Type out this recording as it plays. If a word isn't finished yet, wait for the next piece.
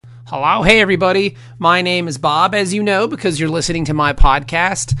Hello, hey everybody. My name is Bob, as you know, because you're listening to my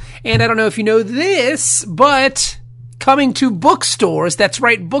podcast. And I don't know if you know this, but coming to bookstores, that's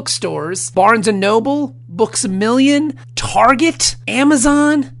right, bookstores, Barnes & Noble, Books A Million, Target,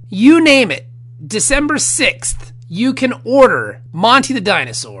 Amazon, you name it. December 6th, you can order Monty the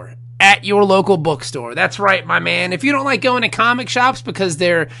Dinosaur at your local bookstore. That's right, my man. If you don't like going to comic shops because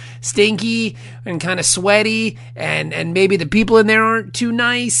they're stinky and kind of sweaty and maybe the people in there aren't too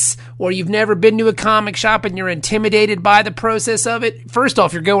nice, or you've never been to a comic shop and you're intimidated by the process of it, first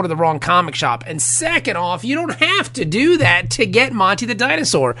off, you're going to the wrong comic shop. And second off, you don't have to do that to get Monty the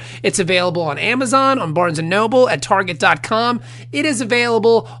Dinosaur. It's available on Amazon, on Barnes & Noble, at Target.com. It is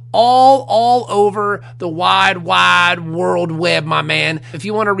available all over the wide world web, my man. If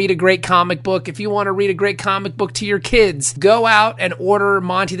you want to read a great comic book, if you want to read a great comic book to your kids, go out and order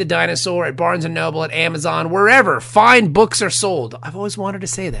Monty the Dinosaur at Barnes & Noble, at Amazon, wherever fine books are sold. I've always wanted to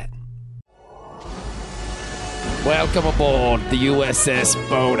say that. Welcome aboard the USS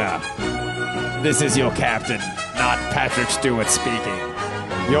Boda. This is your captain, not Patrick Stewart speaking.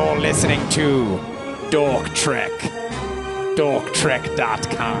 You're listening to Dork Trek.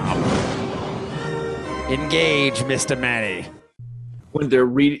 DorkTrek.com. Engage, Mr. Manny. When they're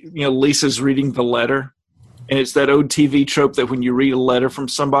reading, Lisa's reading the letter, and it's that old TV trope that when you read a letter from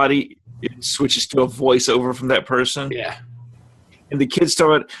somebody, it switches to a voiceover from that person. Yeah. And the kids talk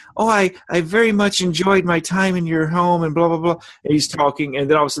about, I very much enjoyed my time in your home and blah, blah, blah. And he's talking, and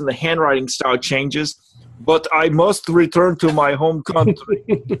then all of a sudden the handwriting style changes. But I must return to my home country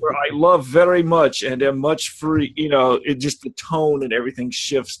where I love very much and am much free. It just the tone and everything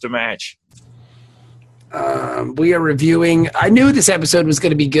shifts to match. We are reviewing, I knew this episode was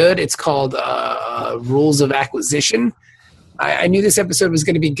going to be good. It's called Rules of Acquisition. I knew this episode was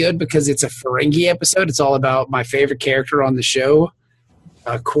going to be good because it's a Ferengi episode. It's all about my favorite character on the show,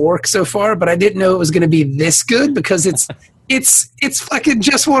 Quark, so far. But I didn't know it was going to be this good because it's fucking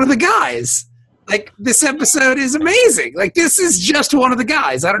just one of the guys. Like, this episode is amazing. Like, this is just one of the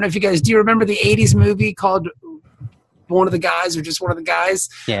guys. I don't know if you guys, do you remember the 80s movie called One of the Guys or Just One of the Guys?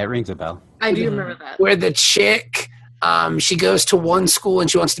 Yeah, it rings a bell. I do remember that. Where the chick, she goes to one school and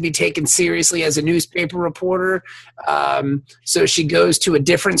she wants to be taken seriously as a newspaper reporter. So she goes to a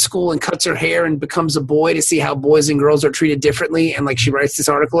different school and cuts her hair and becomes a boy to see how boys and girls are treated differently. And, she writes this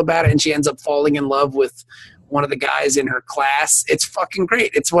article about it, and she ends up falling in love with one of the guys in her class. It's fucking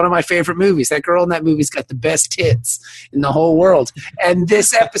great. It's one of my favorite movies. That girl in that movie's got the best tits in the whole world. And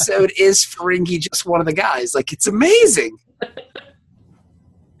this episode is Ferengi, just one of the guys. It's amazing.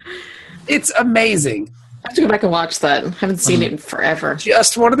 It's amazing. I have to go back and watch that. I haven't seen it in forever.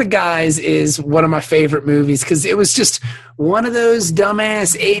 Just One of the Guys is one of my favorite movies because it was just one of those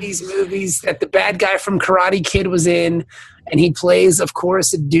dumbass 80s movies that the bad guy from Karate Kid was in. And he plays, of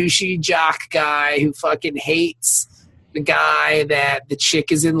course, a douchey jock guy who fucking hates the guy that the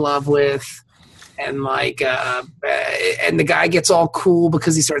chick is in love with. And and the guy gets all cool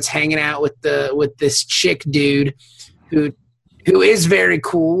because he starts hanging out with this chick dude who is very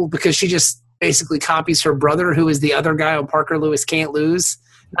cool because she just basically copies her brother, who is the other guy on Parker Lewis Can't Lose.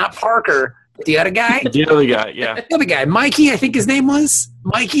 Not Parker, but the other guy. The other guy, yeah. The other guy. Mikey, I think his name was.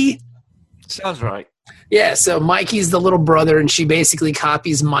 Mikey? Sounds right. Yeah, so Mikey's the little brother, and she basically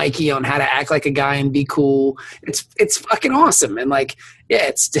copies Mikey on how to act like a guy and be cool. It's fucking awesome. And,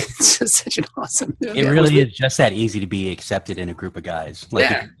 it's just such an awesome movie. It really is just that easy to be accepted in a group of guys. If you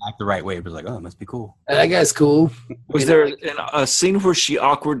act the right way, it was it must be cool. That guy's cool. Was there a scene where she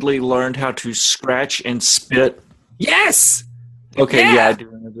awkwardly learned how to scratch and spit? Yes! Okay, yeah I do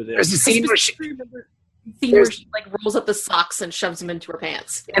remember that. There's a scene where she rolls up the socks and shoves them into her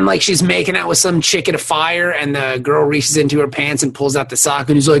pants. And she's making out with some chick at a fire, and the girl reaches into her pants and pulls out the sock,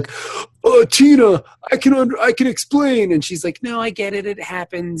 and he's like, "Oh, Tina, I can explain." And she's like, "No, I get it. It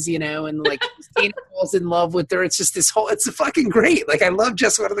happens, And Tina falls in love with her. It's just it's fucking great. I love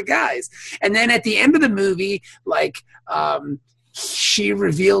Just One of the Guys. And then at the end of the movie, she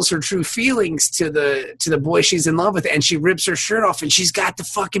reveals her true feelings to the boy she's in love with, and she rips her shirt off, and she's got the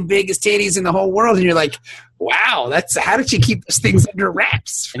fucking biggest titties in the whole world. And you're like, wow, how did she keep those things under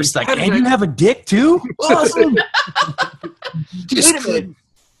wraps? And he's like, and you have a dick too? Awesome. Just Wait a minute.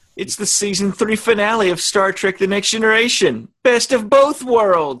 It's the season 3 finale of Star Trek The Next Generation. Best of both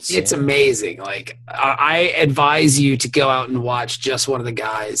worlds. It's amazing. I advise you to go out and watch Just One of the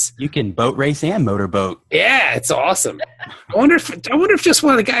Guys. You can boat race and motorboat. Yeah, it's awesome. I wonder if Just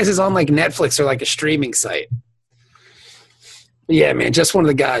One of the Guys is on Netflix or a streaming site. Yeah, man, Just One of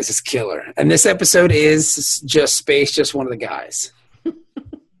the Guys is killer. And this episode is just One of the Guys.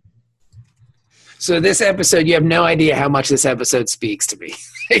 So this episode, you have no idea how much this episode speaks to me.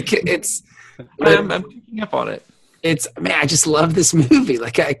 Like, it's I'm picking up on it. it's man, I just love this movie.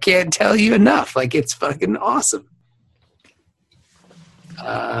 Like I can't tell you enough. Like it's fucking awesome.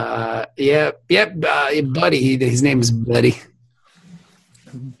 Buddy. His name is Buddy.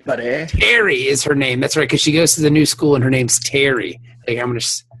 But Terry is her name. That's right, because she goes to the new school and her name's Terry.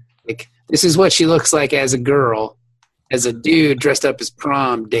 Like this is what she looks like as a girl, as a dude dressed up as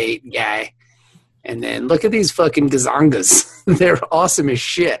prom date guy. And then look at these fucking gazongas. They're awesome as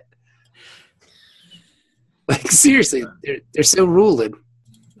shit. Like seriously, they're so ruling.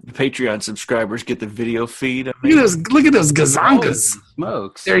 the Patreon subscribers get the video feed. I mean, Look at those gazongas.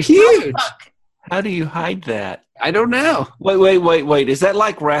 Smokes. They're huge. how do you hide that? I don't know. Wait. Is that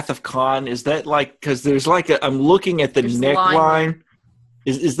like Wrath of Khan? Is that like, because there's like a, I'm looking at the There's neckline.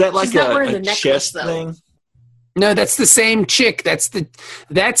 Is that like She's not wearing a the necklace, chest though. thing? No, that's the same chick.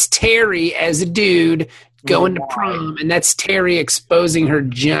 That's Terry as a dude going to prom, and that's Terry exposing her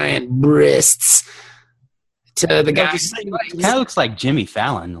giant breasts to the guy. Kind of looks like Jimmy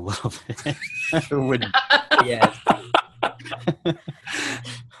Fallon a little bit. Yeah.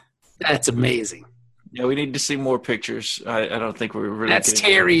 That's amazing. Yeah, we need to see more pictures. I don't think we're really. That's getting-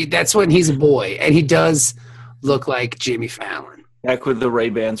 Terry. That's when he's a boy, and he does look like Jimmy Fallon. Back when the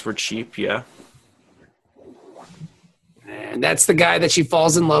Ray-Bans were cheap, yeah. And that's the guy that she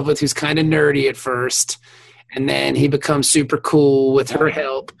falls in love with, who's kind of nerdy at first, and then he becomes super cool with her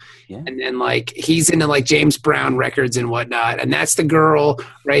help. Yeah. And then like he's into like James Brown records and whatnot, and that's the girl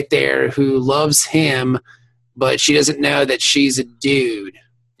right there who loves him, but she doesn't know that she's a dude.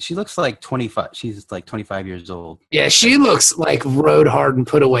 She looks like 25. She's like 25 years old. Yeah, she looks like rode hard and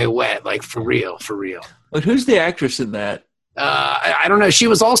put away wet, like for real. But who's the actress in that? I don't know. She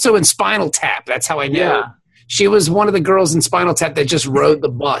was also in Spinal Tap. That's how I know. Yeah. She was one of the girls in Spinal Tap that just rode the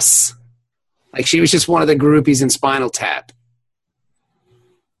bus. Like she was just one of the groupies in Spinal Tap.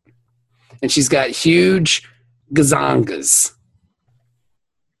 And she's got huge gazongas.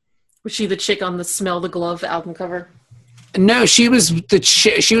 Was she the chick on the Smell the Glove album cover? No, she was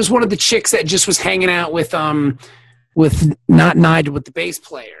she was one of the chicks that just was hanging out with not Nigel, with the bass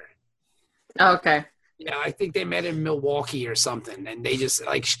player. Oh, okay. Yeah, I think they met in Milwaukee or something, and they just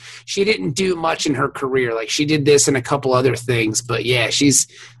like she didn't do much in her career. Like she did this and a couple other things, but she's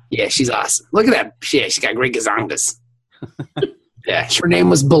awesome. Look at that. Yeah, she's got great gazongas. Yeah, her name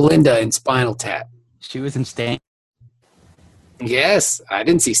was Belinda in Spinal Tap. She was in Stain. Yes, I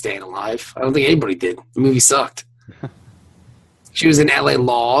didn't see Staying Alive. I don't think anybody did. The movie sucked. She was in L.A.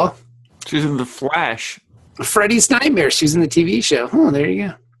 Law. She was in The Flash. Freddy's Nightmare. She was in the TV show. Oh, there you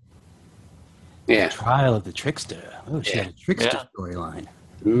go. Yeah. Trial of the Trickster. Oh, she Yeah. had a trickster Yeah.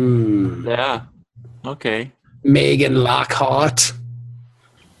 storyline. Yeah. Okay. Megan Lockhart.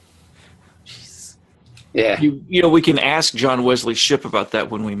 Yeah. You know, we can ask John Wesley Shipp about that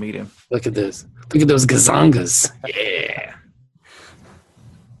when we meet him. Look at this. Look at those gazongas. Yeah.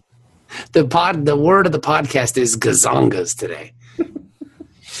 The word of the podcast is gazongas today.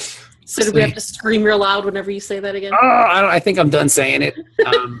 So do we have to scream real loud whenever you say that again? Oh, I think I'm done saying it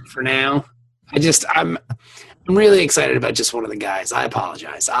for now. I'm really excited about Just One of the Guys. I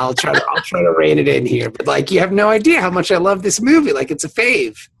apologize. I'll try to rein it in here, but like you have no idea how much I love this movie. Like it's a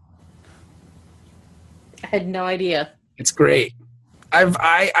fave. I had no idea. It's great.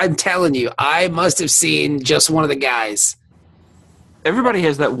 I'm telling you, I must have seen Just One of the Guys Everybody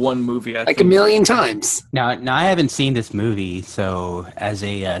has that one movie. I like think. a million times. Now I haven't seen this movie, so as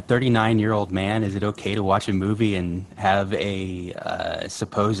a 39-year-old man, is it okay to watch a movie and have a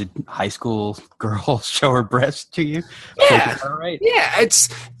supposed high school girl show her breasts to you? Yeah. All right. Yeah,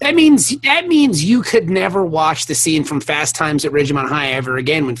 that means you could never watch the scene from Fast Times at Ridgemont High ever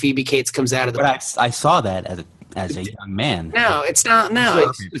again when Phoebe Cates comes out of the. But I saw that as a young man. No, it's not.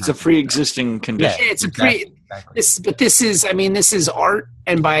 No, It's a pre-existing condition. yeah, it's a pre. Exactly. This is art,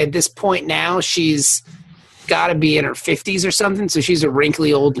 and by this point now, she's got to be in her 50s or something. So she's a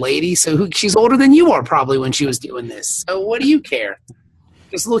wrinkly old lady. So she's older than you are probably when she was doing this. So what do you care?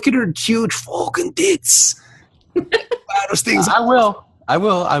 Just look at her huge fucking tits. Those things. I will. I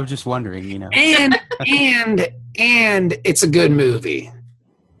was just wondering, you know. And it's a good movie.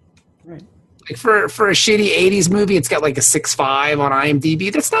 Right. Like for a shitty 80s movie, it's got like a 6.5 on IMDb.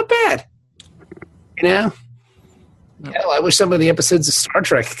 That's not bad. You know? Hell, I wish some of the episodes of Star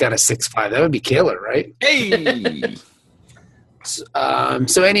Trek got a 6.5. That would be killer, right? Hey, So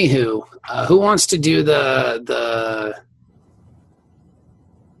anywho, who wants to do the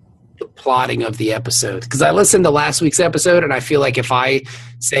plotting of the episode? Because I listened to last week's episode, and I feel like if I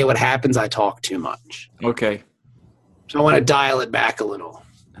say what happens, I talk too much. okay. So I want to dial it back a little.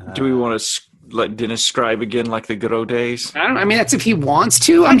 Do we want to let Dennis scribe again like the good old days? I don't. I mean, that's if he wants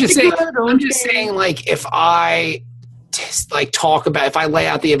to. I'm just saying, like, if I just, like, talk about, if I lay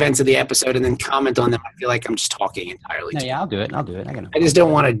out the events of the episode and then comment on them, I feel like I'm just talking entirely. No, yeah, I'll do it. I just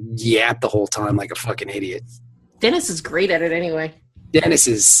don't want to yap the whole time like a fucking idiot. Dennis is great at it anyway. Dennis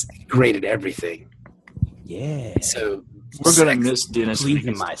is great at everything. Yeah. So We're going to miss Dennis.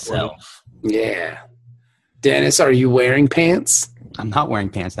 Pleasing myself. yeah. Dennis, are you wearing pants? I'm not wearing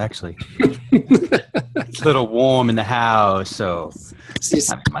pants, actually. It's a little warm in the house, so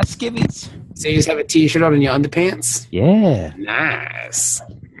my skivvies. So you just have a t-shirt on and your underpants? Yeah. Nice.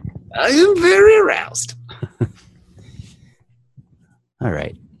 I am very aroused. All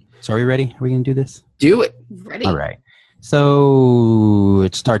right. So are we ready? Are we going to do this? Do it. Ready? All right. So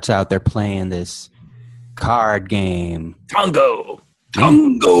it starts out, they're playing this card game. Tongo.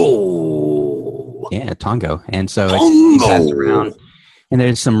 Yeah, Tongo. And so Tongo. he passes around, and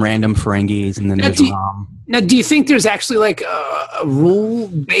there's some random Ferengis, and then there's Now, do you think there's actually like a rule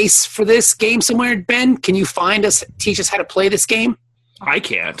base for this game somewhere, Ben? Can you teach us how to play this game? I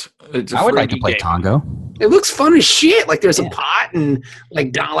can't. I would like to play Tongo. It looks fun as shit. Like there's a pot and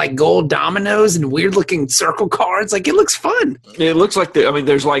like gold dominoes and weird looking circle cards. Like it looks fun. It looks like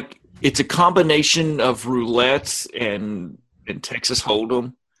there's like it's a combination of roulette and Texas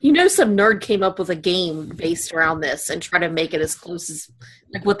Hold'em. You know, some nerd came up with a game based around this and tried to make it as close as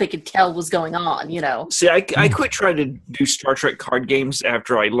like what they could tell was going on. You know. See, I quit trying to do Star Trek card games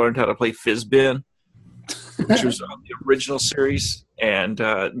after I learned how to play Fizbin, which was the original series. And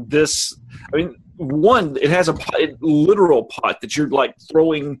this, I mean, one, it has a literal pot that you're like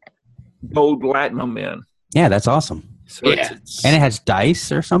throwing gold latinum in. Yeah, that's awesome. So Yeah. And it has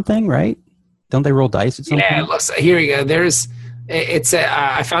dice or something, right? Don't they roll dice at some Yeah, point? it looks. Here we go.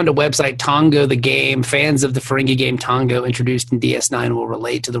 I found a website, Tongo the Game. Fans of the Ferengi game Tongo, introduced in DS9, will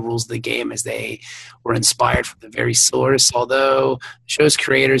relate to the rules of the game as they were inspired from the very source. Although the show's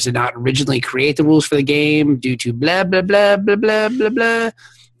creators did not originally create the rules for the game due to blah blah blah blah blah blah blah.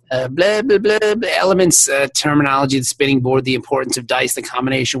 Blah blah blah elements, terminology, the spinning board, the importance of dice, the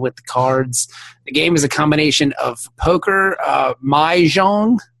combination with the cards. The game is a combination of poker,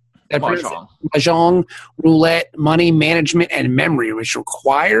 mahjong, mahjong, roulette, money management, and memory, which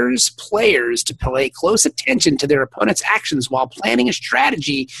requires players to pay close attention to their opponent's actions while planning a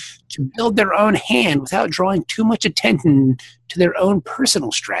strategy to build their own hand without drawing too much attention to their own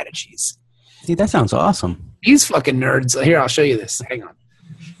personal strategies. See, that sounds awesome. These fucking nerds. Here, I'll show you this. Hang on.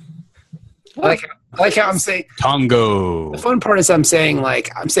 I like how I'm saying Tongo. the fun part is I'm saying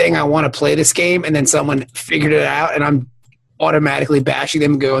I want to play this game, and then someone figured it out, and I'm automatically bashing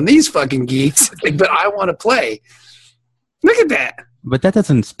them and going, these fucking geeks. Like, but I want to play. Look at that. But that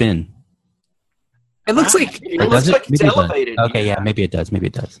doesn't spin. It looks like, It looks like it's Maybe it does. elevated. Okay, yeah, maybe it does. Maybe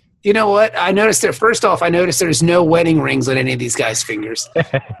it does. you know what? I noticed that, first off, there's no wedding rings on any of these guys' fingers.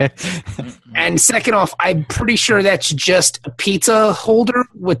 And second off, I'm pretty sure that's just a pizza holder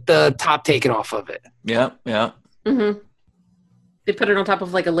with the top taken off of it. Yeah. Mm-hmm. They put it on top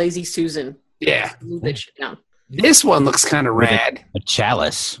of like a lazy Susan. Yeah. Move that shit down. This one looks kind of rad. A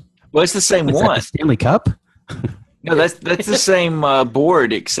chalice. Well, it's the same What's that, one. the Stanley Cup? No, that's the same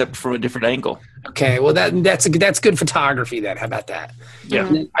board except from a different angle. Okay, well that's good photography then. How about that? Yeah.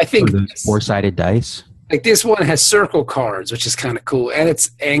 I think Or those four-sided dice. like this one has circle cards, which is kind of cool, and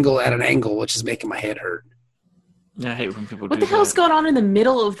it's at an angle, which is making my head hurt. I hate when people What do the hell's that. going on in the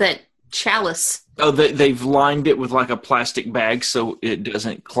middle of that chalice? Oh, they've lined it with like a plastic bag so it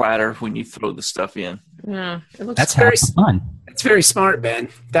doesn't clatter when you throw the stuff in. Yeah, it looks That's very half the fun. That's very smart, Ben.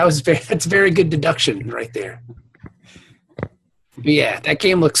 That's very good deduction right there. But yeah, that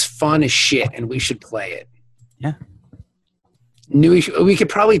game looks fun as shit, and we should play it. Yeah. We could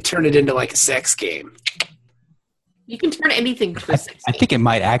probably turn it into like a sex game. You can turn anything to a sex I game. think it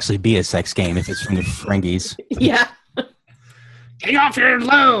might actually be a sex game if it's from the Ferengis. Yeah. Take off your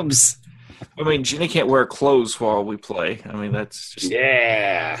lobes. I mean, Jenny can't wear clothes while we play. I mean, that's just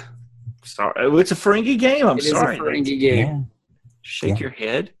Yeah, sorry. It's a Ferengi game. I'm it is sorry. a Ferengi game. Yeah. Shake Yeah. your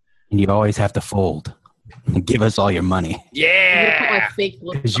head. And you always have to fold. And give us all your money. I'm gonna put my Yeah, fake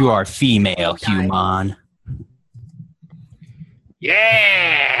lip Because you on. are female, Die. human.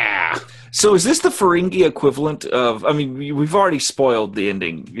 yeah. So is this the Ferengi equivalent of? I mean, we've already spoiled the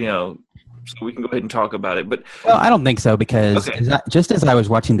ending, so we can go ahead and talk about it. But Well, I don't think so because Okay. just as I was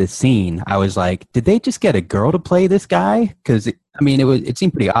watching this scene, I was like, did they just get a girl to play this guy? Because, it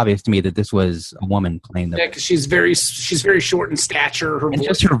seemed pretty obvious to me that this was a woman playing the Yeah, because she's very short in stature. Her And voice,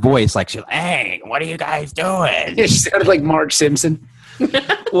 just her voice, like, she's like, hey, what are you guys doing? yeah, she sounded like Marge Simpson.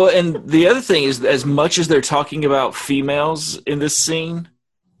 well, and the other thing is, as much as they're talking about females in this scene,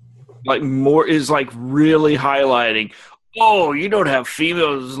 like more is like really highlighting. Oh, you don't have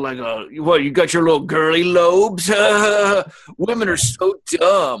females like what? You got your little girly lobes. Women are so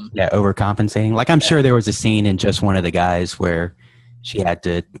dumb. Yeah, overcompensating. Like I'm sure there was a scene in Just One of the Guys where she had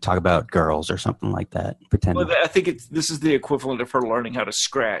to talk about girls or something like that. Pretending. Well, I think this is the equivalent of her learning how to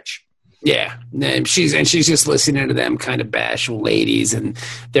scratch. Yeah, and she's just listening to them kind of bash ladies, and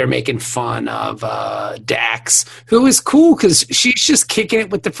they're making fun of Dax, who is cool because she's just kicking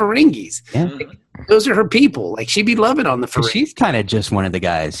it with the Ferengis. Yeah. Like, those are her people. Like she'd be loving on the So Ferengis. she's kind of just one of the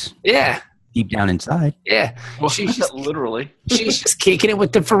guys Yeah, deep down inside. yeah. Well, She's just literally. she's just kicking it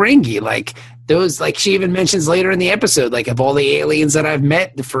with the Ferengi. Like those, like she even mentions later in the episode, like of all the aliens that I've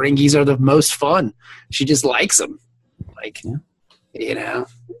met, the Ferengis are the most fun. She just likes them, like you know,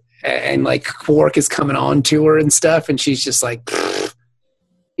 and like Quark is coming on to her and stuff, and she's just like,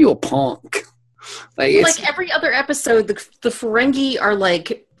 "You a punk." Like every other episode, the Ferengi are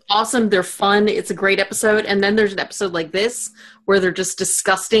like awesome. They're fun. It's a great episode. And then there's an episode like this where they're just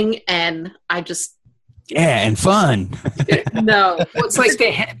disgusting, and I just and fun. no. Well, it's like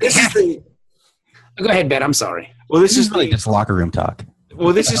this is the. Go ahead, Ben. I'm sorry. Well, this is really just locker room talk.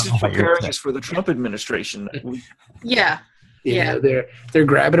 Well, this is I don't know what you're preparing saying. us for the Trump administration. Yeah. You Yeah. know, they're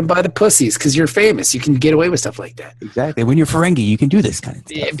grabbing them by the pussies because you're famous. You can get away with stuff like that. Exactly. When you're Ferengi, you can do this kind of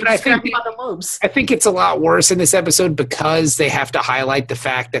stuff. Yeah, but I think Scrap by the lobes. I think it's a lot worse in this episode because they have to highlight the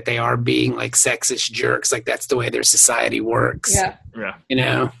fact that they are being like sexist jerks. Like that's the way their society works. Yeah. Yeah. You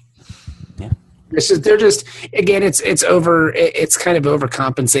know. Yeah. They're just again. It's kind of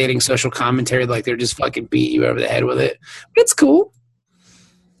overcompensating social commentary. Like they're just fucking beat you over the head with it. But it's cool.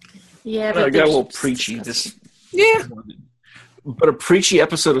 Yeah. I But got they're a little just preachy. disgusting. Yeah. But a preachy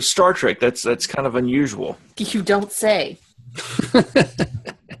episode of Star Trek, that's kind of unusual. You don't say.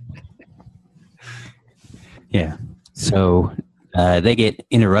 Yeah. So they get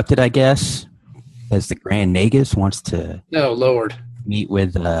interrupted, I guess, as the Grand Nagus wants to Oh Lord. meet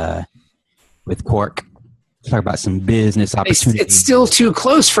with Quark. Talk about some business opportunities. It's still too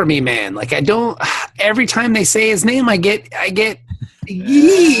close for me, man. Like I don't. Every time they say his name, I get.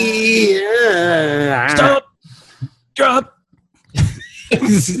 Yeah. Stop! Drop!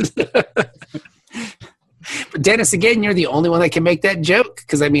 But Dennis, again, you're the only one that can make that joke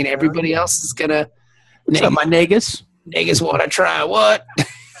because I mean everybody else is gonna. What's up, my Nagus? Niggas want to try what?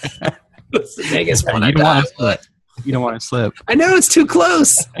 Niggas want to You don't die. want to slip. You don't want to slip. I know it's too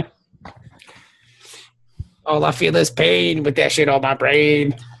close. All I feel is pain with that shit on my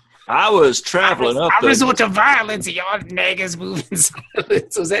brain. I was traveling up I the... resort to violence. Y'all niggas moving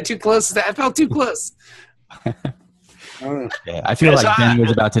silence. Was that too close? I felt too close. Yeah, I feel Yes, like Ben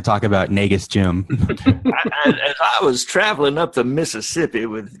was about to talk about Nagus Jim. As I was traveling up the Mississippi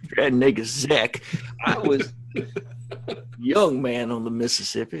with Grand Nigga Zek, I was a young man on the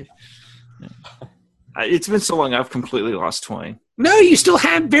Mississippi. It's been so long, I've completely lost Twain. No, you still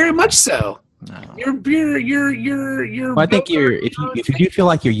have very much so. No. You're. Well, I think if you do feel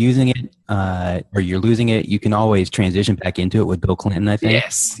like you're using it or you're losing it, you can always transition back into it with Bill Clinton, I think.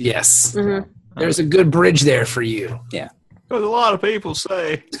 Yes. Mhm. There's a good bridge there for you. Because a lot of people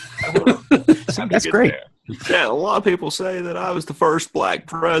say... That's great. Yeah, a lot of people say that I was the first black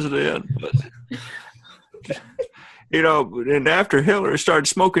president, but... You know, and after Hillary started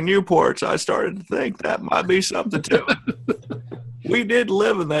smoking Newports, I started to think that might be something to it. We did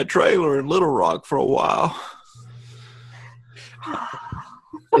live in that trailer in Little Rock for a while.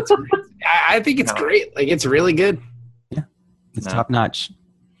 I think it's great. Like it's really good. It's No. top notch.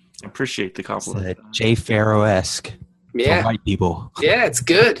 I appreciate the It's compliment. Jay Farrow-esque for Yeah, white people. yeah, it's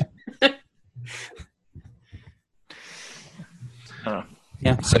good.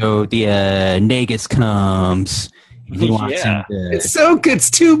 Yeah. So the Nagus comes. And he wants him to, It's so good. It's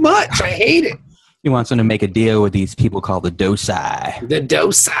too much. I hate it. he wants him to make a deal with these people called the Dosai. The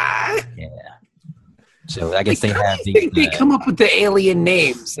Dosai. So I guess they How have do you these. think they come up with the alien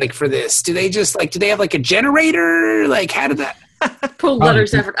names like for this? Do they just like? Do they have like a generator? Like how did that? Pull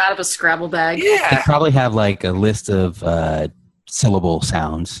letters out of a Scrabble bag. They Yeah. probably have like a list of syllable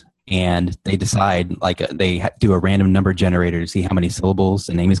sounds, and they decide like do a random number generator to see how many syllables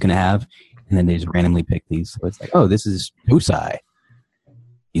the name is going to have, and then they just randomly pick these. So it's like, oh, this is Dosai.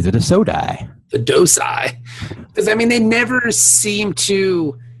 These are the Sodai. The Dosai. Because I mean, they never seem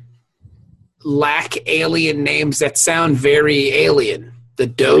to lack alien names that sound very alien. The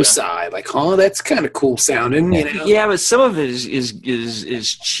Dosai, like, oh, that's kind of cool sounding, you know? Yeah, but some of it is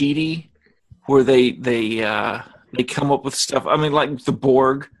cheaty, where they come up with stuff. I mean, like the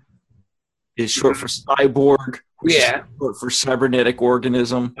Borg is short for cyborg. Which is Yeah. short for cybernetic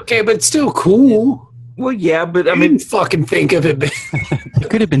organism. Okay, but it's still cool. Well, yeah, but I I mean, didn't fucking think of it. Man. It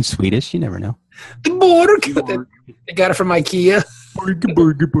could have been Swedish. You never know. The border. They got it from IKEA.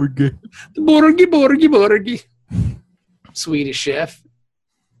 The borgy. Swedish chef.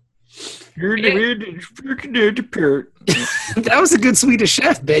 That was a good Swedish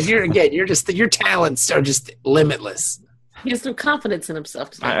chef, Ben. Your talents are just limitless. He has no confidence in himself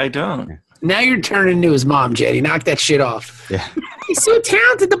today. I don't. Now you're turning into his mom, Jetty. Knock that shit off. Yeah. He's so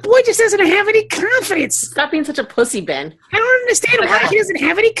talented. The boy just doesn't have any confidence. Stop being such a pussy, Ben. I don't understand why he doesn't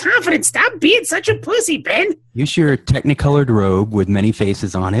have any confidence. Stop being such a pussy, Ben. Use your technicolored robe with many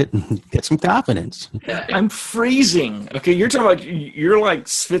faces on it and get some confidence. I'm freezing. Okay, you're talking about you're like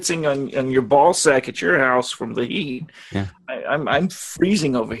schwitzing on your ball sack at your house from the heat. Yeah. I'm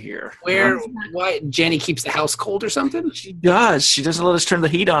freezing over here. Why Jenny keeps the house cold or something? She does. She doesn't let us turn the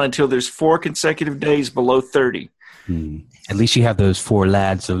heat on until there's 4 consecutive days below 30. At least you have those 4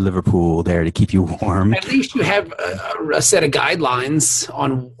 lads of Liverpool there to keep you warm. At least you have a set of guidelines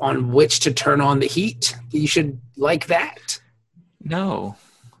on which to turn on the heat. You should like that. No,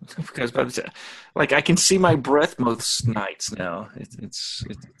 because by the time, like, I can see my breath most nights now. It's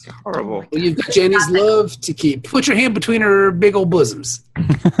horrible. Well, you've got Jenny's love to keep. Put your hand between her big old bosoms.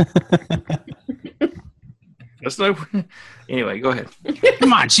 That's no. Anyway, go ahead.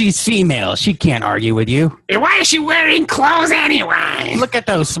 Come on, she's female. She can't argue with you. And why is she wearing clothes anyway? Look at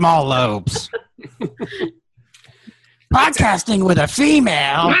those small lobes. Podcasting with a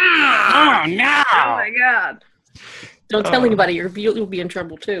female. Oh, no. Oh my god! Don't tell anybody. You'll be in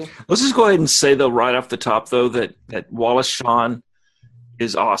trouble too. Let's just go ahead and say, though, right off the top, though, that Wallace Shawn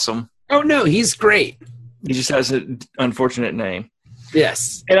is awesome. Oh, no, he's great. He just has an unfortunate name.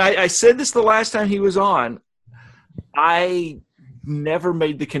 Yes. And I said this the last time he was on. I never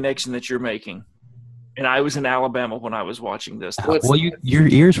made the connection that you're making. And I was in Alabama when I was watching this. Well, your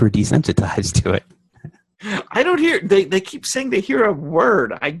ears were desensitized to it. I don't hear – they keep saying they hear a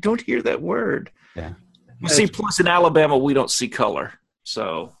word. I don't hear that word. Yeah. You see, plus in Alabama, we don't see color.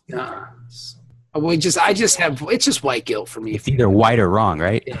 So it's just white guilt for me. It's either white or wrong,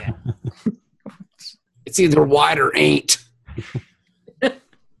 right? Yeah. It's either white or ain't.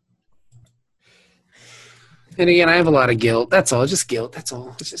 And again, I have a lot of guilt. That's all. Just guilt. That's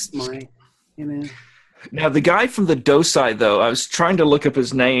all. It's just my, now the guy from the Dosai, though, I was trying to look up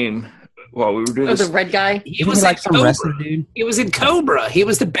his name while we were doing Oh, this. the red guy. He was like in some Cobra. wrestler dude. He was in Cobra. He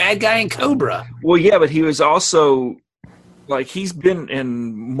was the bad guy in Cobra. Well, yeah, but he was also like he's been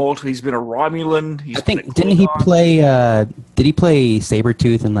in multiple. He's been a Romulan. He's I think been a didn't he Klingon. play? Did he play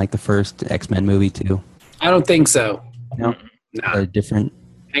Sabretooth in like the first X-Men movie too? I don't think so. No, No. different.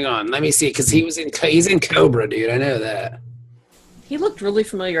 Hang on. Let me see. Because he's in Cobra, dude. I know that. He looked really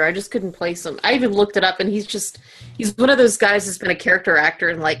familiar. I just couldn't place him. I even looked it up, and he's one of those guys that's been a character actor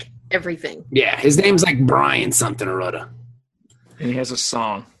in like everything. Yeah. His name's like Brian something or other. And he has a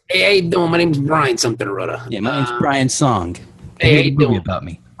song. Hey, how you doing? My name's Brian something or other. Yeah, my name's Brian Song. Hey, how Made a you movie doing? about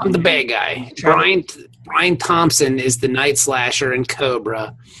me. I'm the bad guy. Brian Thompson is the night slasher in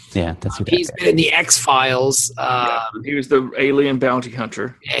Cobra. Yeah, that's what He's been in the X-Files. He was the alien bounty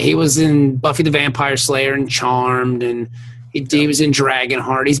hunter. He was in Buffy the Vampire Slayer and Charmed, and he was in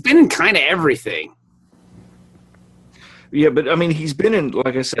Dragonheart. He's been in kind of everything. Yeah, but I mean, he's been in,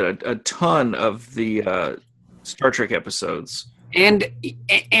 like I said, a ton of the Star Trek episodes. And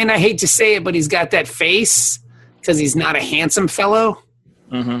I hate to say it, but he's got that face because he's not a handsome fellow.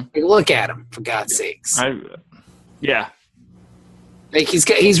 Mm-hmm. Like, look at him, for God's sakes. Yeah. Like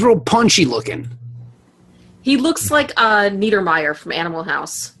he's real punchy looking. He looks like Niedermeyer from Animal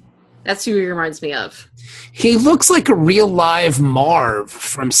House. That's who he reminds me of. He looks like a real live Marv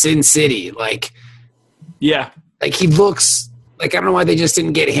from Sin City. Like he looks like, I don't know why they just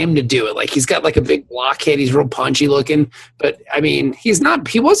didn't get him to do it. Like he's got like a big blockhead. He's real punchy looking. But I mean, he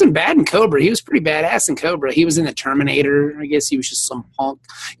wasn't bad in Cobra. He was pretty badass in Cobra. He was in the Terminator. I guess he was just some punk.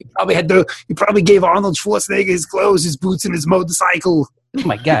 He probably gave Arnold Schwarzenegger his clothes, his boots, and his motorcycle. Oh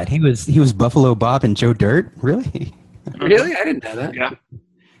my God, he was Buffalo Bob and Joe Dirt. Really? Really? I didn't know that. Yeah.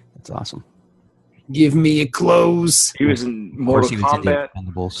 That's awesome. Give me your clothes. He was in Of course, Mortal he was in the Kombat.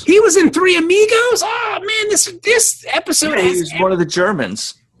 Expendables. He was in Three Amigos. Oh man, this episode He has was one of the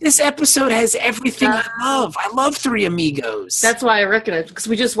Germans. this episode has everything I love. I love Three Amigos. That's why I recognize, because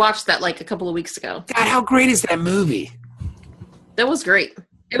we just watched that like a couple of weeks ago. God, how great is that movie? That was great.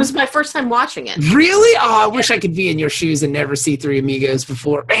 It was my first time watching it. Really? Oh, I wish I could be in your shoes and never see Three Amigos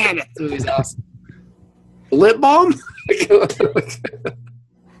before. Man, that movie's awesome. Lip balm?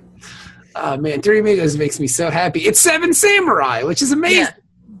 Oh man, Three Amigos makes me so happy. It's Seven Samurai, which is amazing. Yeah.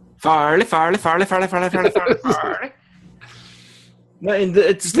 Farley. No, and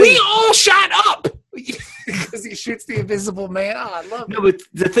it's We all shot up. Because he shoots the Invisible Man. Oh, I love it. No, but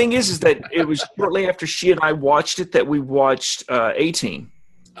the thing is that it was shortly after she and I watched it that we watched A-Team,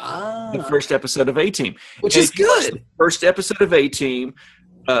 the first episode of A-Team. Which And is if you watch good. the first episode of A-Team,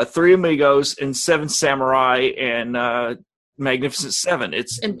 Three Amigos, and Seven Samurai, and Magnificent Seven.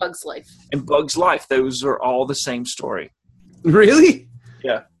 It's In Bug's Life. in Bug's Life. Those are all the same story. Really?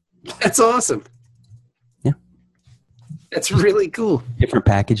 Yeah. That's awesome. Yeah. That's really cool. Different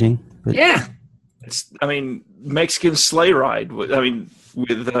packaging. But Yeah. Mexican sleigh ride. With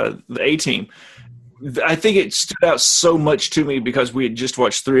the A-Team. I think it stood out so much to me because we had just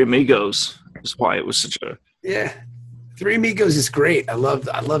watched Three Amigos. That's why it was such a. Yeah. Three Amigos is great. I love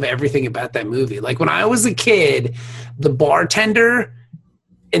everything about that movie. Like when I was a kid, the bartender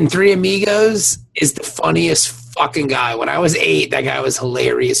in Three Amigos is the funniest fucking guy. When I was 8, that guy was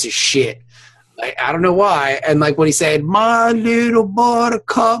hilarious as shit. Like I don't know why. And like when he said, "My little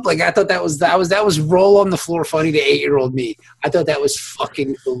buttercup," like I thought that was roll on the floor funny to 8-year-old me. I thought that was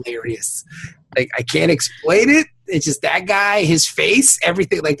fucking hilarious. Like I can't explain it. It's just that guy, his face,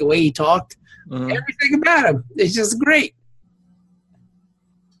 everything, like the way he talked. Everything about him. It's just great.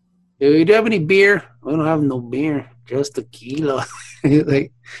 Do you have any beer? I don't have no beer. Just tequila.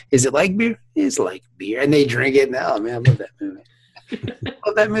 Like, is it like beer? It's like beer. And they drink it now. Man, I love that movie.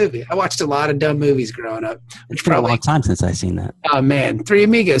 Love that movie. I watched a lot of dumb movies growing up. Which it's been a probably long time since I've seen that. Oh man, Three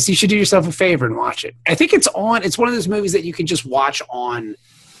Amigos. You should do yourself a favor and watch it. I think it's on. It's one of those movies that you can just watch on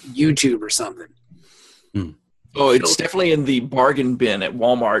YouTube or something. Oh, it's definitely in the bargain bin at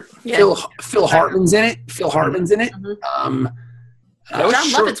Walmart. Yeah. Phil Hartman's in it. Phil Hartman's in it. That was John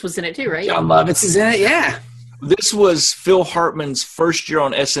short. Lovitz was in it too, right? John Lovitz is in it. Yeah. This was Phil Hartman's first year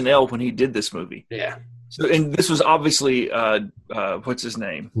on SNL when he did this movie. Yeah. So, and this was obviously what's his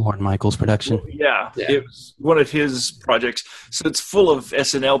name? Lorne Michaels production. Yeah, Yeah. it was one of his projects. So it's full of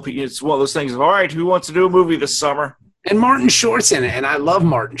SNL people. It's one of those things of, all right, who wants to do a movie this summer? And Martin Short's in it, and I love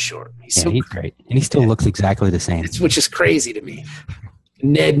Martin Short. He's Yeah, so he's great. And he still looks exactly the same. which is crazy to me.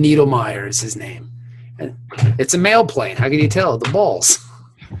 Ned Needlemeyer is his name. And it's a male plane. How can you tell? The balls.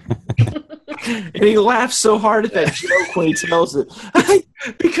 And he laughs so hard at that joke when he tells it.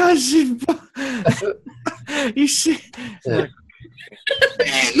 Because you see. Hey,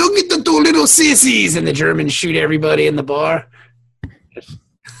 look at the 2 little sissies. And the Germans shoot everybody in the bar.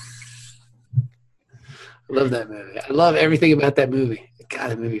 I love that movie. I love everything about that movie. God,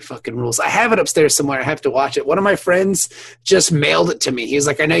 that movie fucking rules. I have it upstairs somewhere. I have to watch it. One of my friends just mailed it to me. He was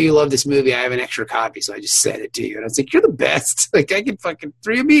like, I know you love this movie. I have an extra copy, so I just sent it to you. And I was like, you're the best. Like, I can fucking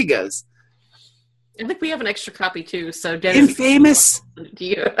Three Amigos. I think we have an extra copy too. So Dennis, Infamous. do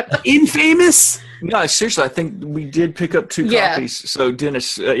you? Infamous. No, seriously, I think we did pick up 2 Yeah. copies. So,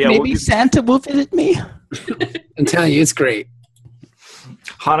 Dennis, yeah, Maybe Santa will visit me. I'm telling you, it's great.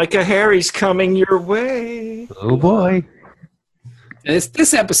 Hanukkah Harry's coming your way. Oh boy. And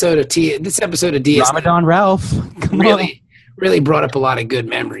this episode of DS Ramadan Ralph. Come on. really brought up a lot of good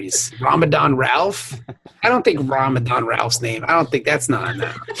memories. Ramadan Ralph. I don't think Ramadan Ralph's name. I don't think that's not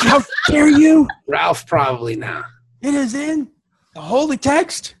now. How dare you? Ralph probably now. It is in the holy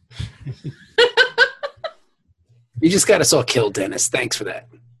text. You just got us all killed, Dennis. Thanks for that.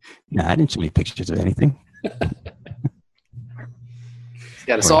 No, I didn't show any pictures of anything.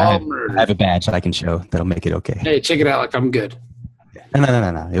 Got us Or I all have, murdered. I have a badge that I can show that'll make it okay. Hey, check it out. Like I'm good.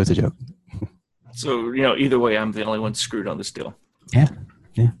 No. It was a joke. So, either way, I'm the only one screwed on this deal. Yeah.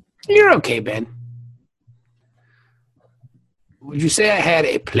 You're okay, Ben. Would you say I had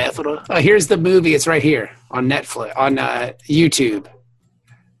a plethora? Oh, here's the movie. It's right here on Netflix, on YouTube.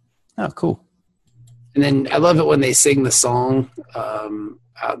 Oh, cool. And then I love it when they sing the song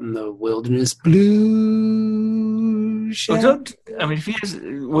out in the wilderness. Blue. Well, if he has,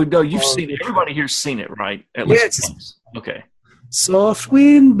 well, no, you've seen it. Everybody here's seen it, right? At least it's- once. Okay. Soft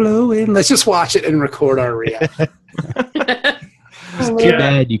wind blowing. Let's just watch it and record our reaction. Too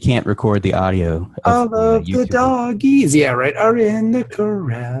bad you can't record the audio. All the of the YouTube. doggies, yeah, right, are in the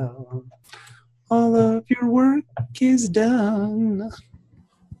corral. All of your work is done.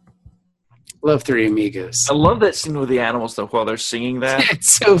 Love Three Amigos. I love that scene with the animals, though, while they're singing that.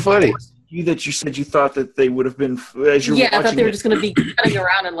 It's so funny. You said you thought that they would have been, as you're Yeah, I thought watching they were it. just going to be cutting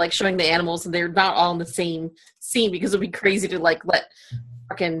around and like showing the animals, and they're not all in the same scene because it'd be crazy to like let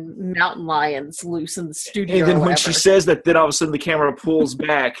fucking mountain lions loose in the studio. And then or when whatever. she says that, then all of a sudden the camera pulls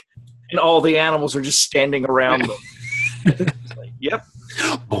back and all the animals are just standing around them. It's like, yep.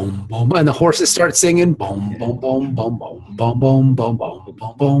 Boom, boom, and the horses start singing. Boom, boom, boom, boom, boom, boom, boom, boom, boom, boom,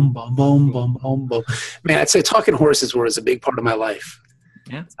 boom, boom, boom, boom, boom, boom. Man, I'd say talking horses was a big part of my life.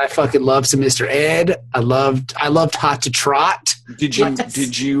 Yeah. I fucking love some Mr. Ed. I loved Hot to Trot.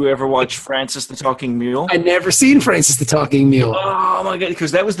 Did you ever watch Francis the Talking Mule? I never seen Francis the Talking Mule. Oh my god,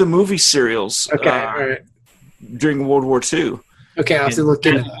 because that was the movie serials Okay, all right. during World War II. Okay, I'll have to look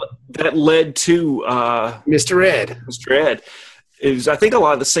into that. That led to Mr. Ed. Mr. Ed. It was, I think, a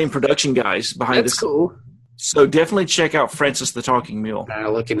lot of the same production guys behind That's this. cool. So definitely check out Francis the Talking Mule.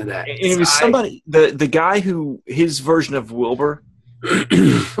 I'll look into that. And it was somebody, the guy who, his version of Wilbur,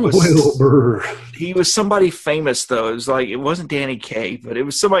 Wilbur. he was somebody famous, though. It was like, it wasn't Danny Kaye, but it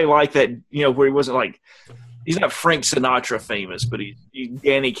was somebody like that, where he wasn't like, he's not Frank Sinatra famous, but he's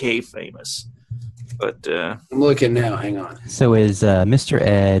Danny Kaye famous. But I'm looking now. Hang on. So is Mr.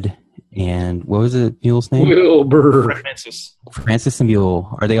 Ed and what was the mule's name? Wilbur. Francis the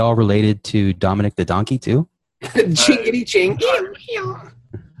Mule. Are they all related to Dominic the Donkey too? Chingity ching.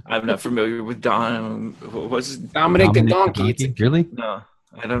 I'm not familiar with Don. What's his, Dominic the Donkey. Really? no,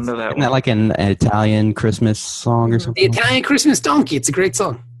 I don't know that Isn't one. that like an Italian Christmas song or something? The Italian Christmas Donkey. It's a great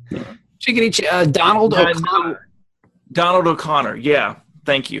song. Chingity Donald O'Connor. Donald O'Connor. Yeah,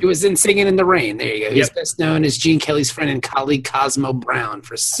 thank you. He was in Singing in the Rain. There you go. He's Yep. best known as Gene Kelly's friend and colleague Cosmo Brown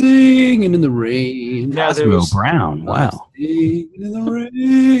for Singing in the Rain. Now, there Cosmo was Brown. Wow. Singing in the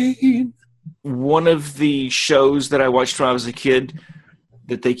rain. one of the shows that I watched when I was a kid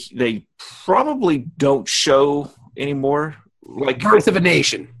that they probably don't show anymore. Like Birth of a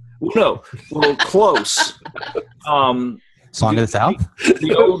Nation. no, well, close. Song of the South?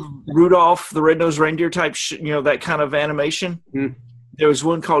 The old Rudolph the Red-Nosed Reindeer type, that kind of animation. Mm. There was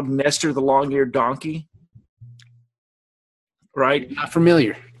one called Nestor the Long-Eared Donkey, right? Not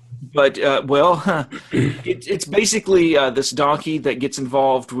familiar. But it's basically this donkey that gets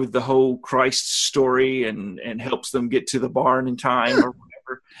involved with the whole Christ story and helps them get to the barn in time or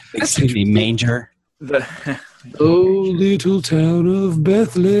whatever. Excuse me, Manger. The Oh, little town of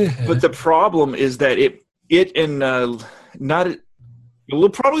Bethlehem. but the problem is that it and not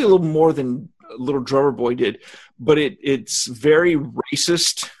probably a little more than Little Drummer Boy did, but it's very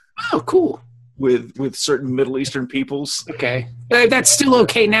racist Oh, cool. with certain Middle Eastern peoples. Okay. That's still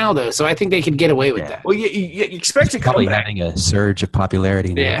okay now, though, so I think they could get away with that. Well, you expect to come Probably back. having a surge of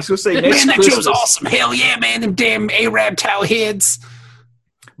popularity now. I Yeah. was going to say Man, next that Christmas, show's awesome. Hell yeah, man. Them damn Arab towel heads.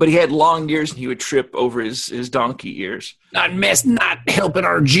 but he had long ears and he would trip over his donkey ears. Not helping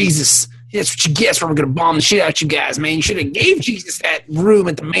our Jesus. That's what you get. We're going to bomb the shit out you guys, man. You should have gave Jesus that room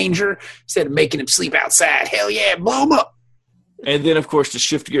at the manger instead of making him sleep outside. Hell yeah, blow him up. And then, of course, to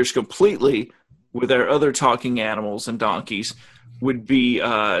shift gears completely with our other talking animals and donkeys would be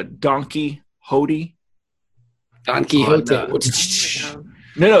Donkey Hody. Don Quixote.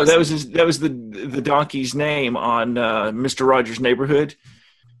 No, that was the donkey's name on Mr. Rogers' Neighborhood.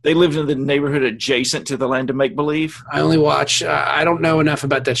 They lived in the neighborhood adjacent to the Land of Make Believe. I only watch. I don't know enough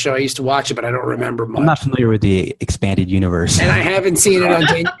about that show. I used to watch it, but I don't remember much. I'm not familiar with the expanded universe. And I haven't seen it on.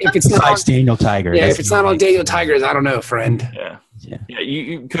 If it's not, Besides Daniel Tiger. yeah, That's if it's not on Daniel Tigers, I don't know, friend. Yeah, Yeah.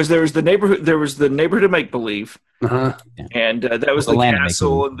 because there was the neighborhood of Make Believe, Uh-huh. and that was The the Land of castle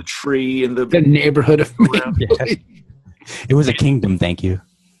Make-Believe. and the tree and The the. neighborhood of Around. Make-Believe. It was a kingdom, thank you.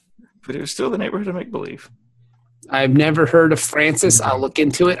 But it was still the neighborhood of Make Believe. I've never heard of Francis. I'll look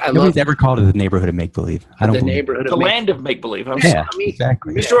into it. I Nobody's love ever called it the neighborhood of make believe. I don't the believe. neighborhood The of Make. Land of Make Believe. I'm Yeah, sorry.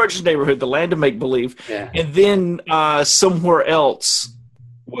 exactly. Mr. Rogers' Neighborhood, the Land of Make Believe, Yeah. and then somewhere else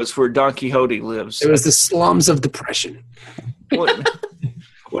was where Don Quixote lives. It was the slums of depression. Well,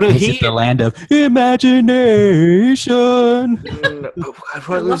 no, This is the land of imagination. I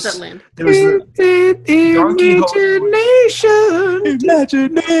love that land. There was Imagination.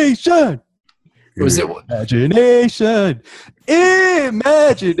 Imagination. Was it? Imagination.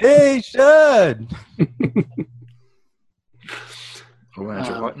 Imagination.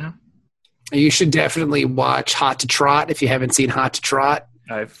 Imagine what now? You should definitely watch Hot to Trot if you haven't seen Hot to Trot.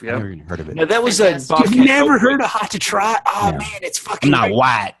 I've I've never even heard of it. Now that was a Fantastic. Bobcat You've never Goldthwait. heard of Hot to Trot? Oh No. man, it's fucking. I'm not great.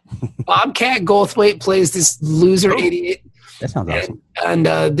 white. Bobcat Goldthwait plays this loser idiot, That sounds awesome. and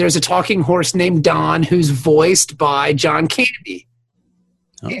there's a talking horse named Don who's voiced by John Candy.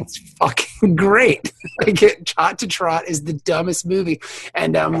 Oh. It's fucking great. Hot to Trot is the dumbest movie,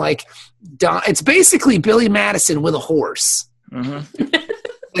 and like Don. It's basically Billy Madison with a horse. Mhm.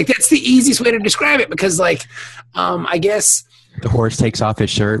 Like that's the easiest way to describe it because, like, I guess. The horse takes off his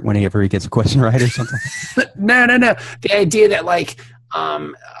shirt whenever he gets a question right or something. No. The idea that like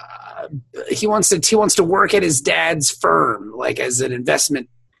he wants to work at his dad's firm, like as an investment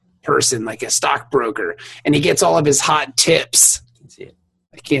person, like a stockbroker, and he gets all of his hot tips.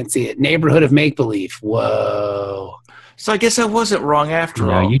 I can't see it. Neighborhood of Make Believe. Whoa. So I guess I wasn't wrong after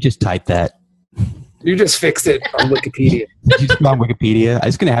No, all. you just type that. You just fixed it on Wikipedia. You just go on Wikipedia. I'm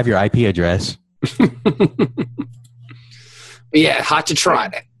just gonna have your IP address. But yeah, hot to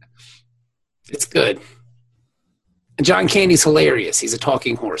try. It's good. And John Candy's hilarious. He's a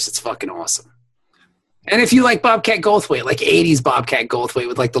talking horse. It's fucking awesome. And if you like Bobcat Goldthwait, like 80s Bobcat Goldthwait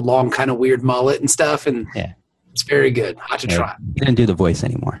with like the long kind of weird mullet and stuff, and it's very good. Hot to try. He didn't do the voice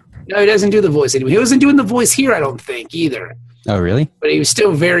anymore. No, he doesn't do the voice anymore. He wasn't doing the voice here, I don't think, either. Oh, really? But he was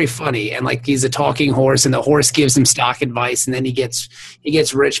still very funny, and like he's a talking horse, and the horse gives him stock advice, and then he gets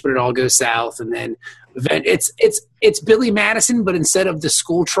rich, but it all goes south, and then it's Billy Madison, but instead of the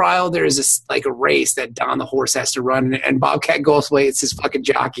school trial, there's this like a race that Don the horse has to run, and Bobcat Goldthwait, it's his fucking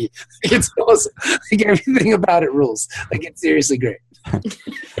jockey. It's awesome. Like everything about it rules. Like it's seriously great.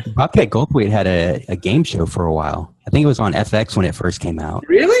 Bobcat Goldthwait had a game show for a while. I think it was on FX when it first came out.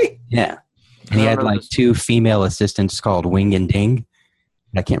 Really? Yeah. And he had like 2 female assistants called Wing and Ding.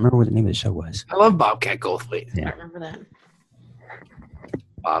 I can't remember what the name of the show was. I love Bobcat Goldthwait. I remember that.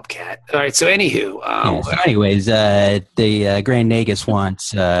 Bobcat. All right. So anywho, So anyways, the Grand Nagus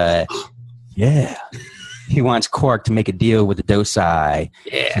wants, he wants Quark to make a deal with the Dosai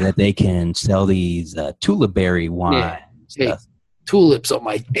so that they can sell these tulip berry wine. Hey, tulips on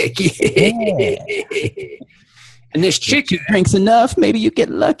my dick. And this chick If you drinks enough, maybe you get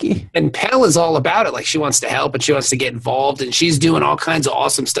lucky. And Pell is all about it. Like she wants to help and she wants to get involved, and she's doing all kinds of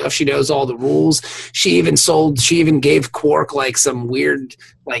awesome stuff. She knows all the rules. She even gave Quark like some weird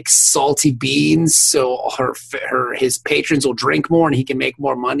like salty beans so his patrons will drink more and he can make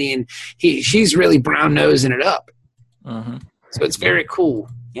more money. And she's really brown nosing it up. Mm-hmm. So it's very cool.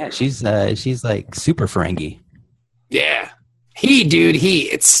 Yeah, she's like super Ferengi. Yeah.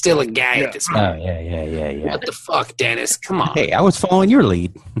 It's still a guy at this point. Oh, yeah. What the fuck, Dennis? Come on. Hey, I was following your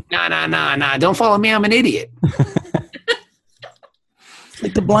lead. Nah. Don't follow me. I'm an idiot.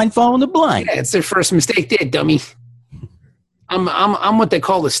 Like the blind following the blind. Yeah, it's their first mistake there, dummy. I'm what they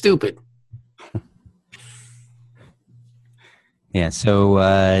call the stupid. Yeah,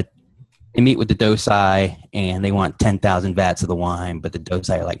 so they meet with the Dosai, and they want 10,000 vats of the wine, but the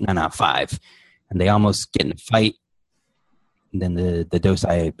Dosai are like, no, 5. And they almost get in a fight. And then the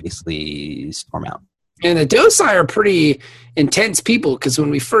Dosai basically storm out. And the Dosai are pretty intense people because when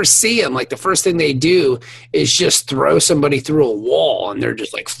we first see them, like the first thing they do is just throw somebody through a wall, and they're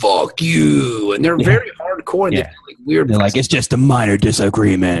just like, fuck you. And they're very hardcore, and they're like weird. They're like, it's just a minor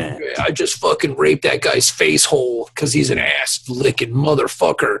disagreement. I just fucking raped that guy's face hole because he's an ass-licking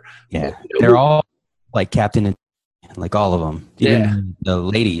motherfucker. Yeah, they're all like Captain and like all of them. Even the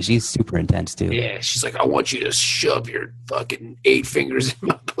lady, she's super intense too. Yeah, she's like, I want you to shove your fucking 8 fingers in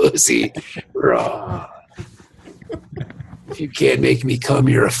my pussy. Raw. If you can't make me come,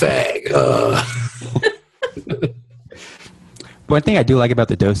 you're a fag. One thing I do like about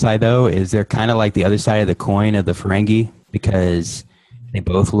the Dosai, though, is they're kind of like the other side of the coin of the Ferengi because they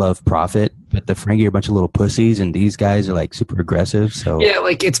both love profit, but the Ferengi are a bunch of little pussies, and these guys are like super aggressive. So yeah,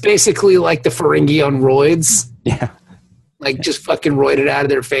 like it's basically like the Ferengi on roids. Yeah. Like just fucking roided out of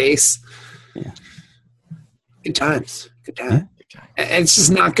their face. Yeah. Good times. And it's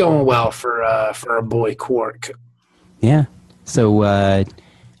just not going well for our boy Quark. Yeah. So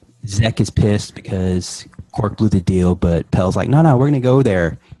Zek is pissed because Quark blew the deal, but Pell's like, no, we're going to go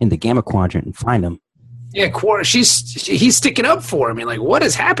there in the Gamma Quadrant and find him. Yeah, Quark, he's sticking up for him. And like, what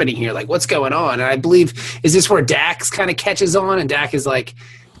is happening here? Like, what's going on? And I believe, is this where Dax kind of catches on? And Dax is like,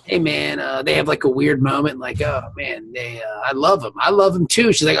 hey, man, they have like a weird moment. Like, oh, man, I love him. I love him,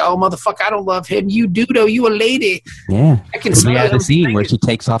 too. She's like, oh, motherfucker, I don't love him. You do, though. You a lady. Yeah. I can We have a scene where she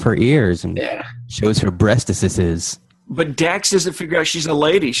takes off her ears and Yeah. shows her breastises. But Dax doesn't figure out she's a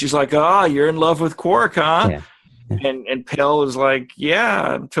lady. She's like, you're in love with Quark, huh? Yeah. And Pell is like,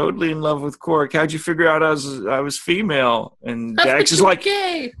 yeah, I'm totally in love with Quark. How'd you figure out I was female? And Dax is like,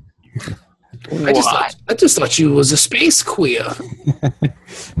 okay. I just thought you was a space queer.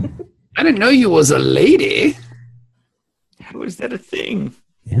 I didn't know you was a lady. how is that a thing?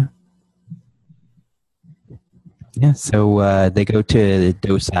 Yeah. Yeah, so they go to the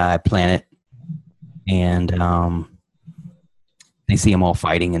Dosai planet, and they see them all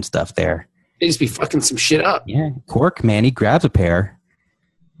fighting and stuff there. They just be fucking some shit up. Yeah, Quark, man, he grabs a pair,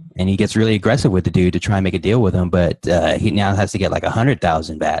 and he gets really aggressive with the dude to try and make a deal with him, but he now has to get like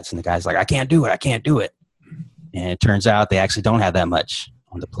 100,000 bats, and the guy's like, I can't do it. And it turns out they actually don't have that much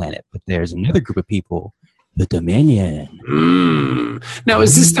on the planet, but there's another group of people, the Dominion. Now,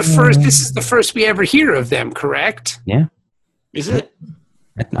 is this the first? This is the first we ever hear of them, correct? Yeah, Is it?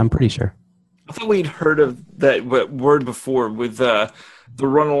 I'm pretty sure. I thought we'd heard of that word before with the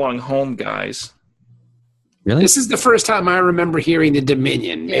Run Along Home guys. Really? This is the first time I remember hearing the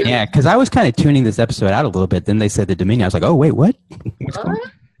Dominion. Yeah. Yeah, because I was kind of tuning this episode out a little bit. Then they said the Dominion. I was like, oh, wait, what? What?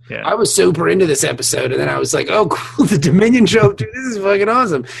 Yeah. I was super into this episode, and then I was like, oh, cool, the Dominion show, dude, this is fucking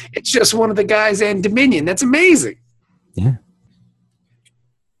awesome. It's just one of the guys and Dominion. That's amazing. Yeah.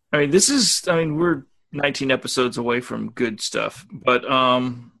 I mean, we're 19 episodes away from good stuff, but I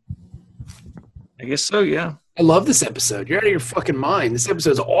guess so, yeah. I love this episode. You're out of your fucking mind. This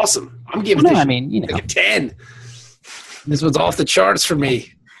episode's awesome. I'm giving Well, this no, I mean, you know, like a 10. This one's off the charts for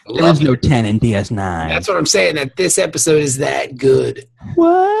me. I there love is no it. 10 in DS9. That's what I'm saying, that this episode is that good.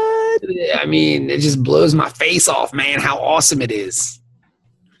 What? I mean, it just blows my face off, man, how awesome it is.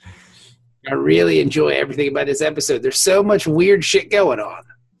 I really enjoy everything about this episode. There's so much weird shit going on.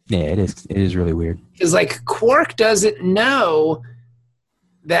 Yeah, it is. It is really weird. Because, like, Quark doesn't know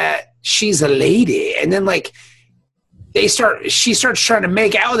that she's a lady. And then, like, she starts trying to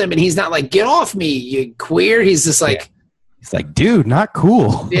make out with him, and he's not like, get off me, you queer. He's just like, It's like, dude, not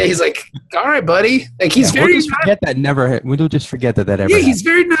cool. yeah, he's like, all right, buddy. Like, he's We'll very, just forget that never. We'll just forget that ever. yeah, happened. he's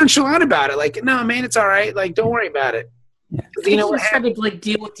very nonchalant about it. Like, no, man, it's all right. Like, don't worry about it. Yeah. 'Cause you know what He's trying to like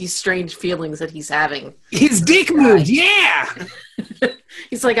deal with these strange feelings that he's having. His dick moved, yeah.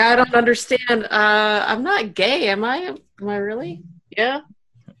 He's like, I don't understand. I'm not gay, am I? Am I really? Yeah.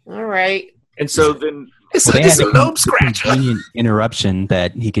 All right. And so then, It's Well, like they it's a had lobe scratcher. convenient interruption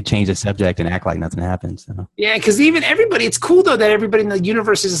that he could change the subject and act like nothing happened. So Yeah, because even everybody, it's cool though that everybody in the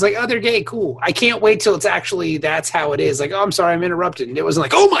universe is just like, oh, they're gay, cool. I can't wait till it's actually that's how it is. Like, oh, I'm sorry, I'm interrupted. And it wasn't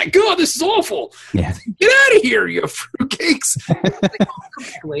like, oh my god, this is awful. yeah, Get out of here, you fruitcakes. Like, oh, I'll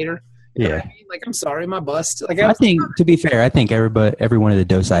come back later. You know what I mean? Like, I'm sorry, my bust. Like, I think to be fair, I think every one of the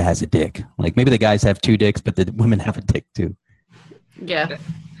Dosai has a dick. Like maybe the guys have two dicks, but the women have a dick too. Yeah.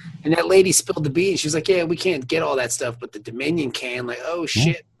 and that lady spilled the beans. She was like, yeah, we can't get all that stuff, but the Dominion can. Like, oh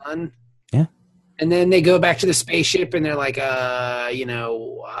shit, man. Yeah. And then they go back to the spaceship and they're like,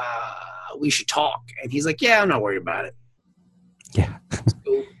 we should talk. And he's like, yeah, I'm not worried about it. Yeah,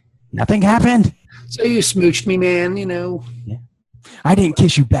 So, nothing happened. so you smooched me, man, you know, I didn't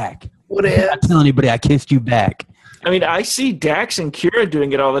kiss you back. whatever. Don't tell anybody I kissed you back. I mean, I see Dax and Kira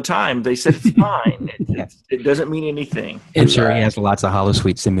doing it all the time. They said it's fine. It doesn't mean anything. I'm sure he has lots of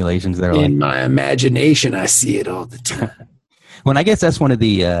holosuite simulations that are like. In my imagination, I see it all the time. Well, I guess that's one of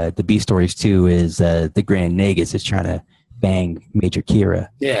the B stories too. Is the Grand Nagus is trying to bang Major Kira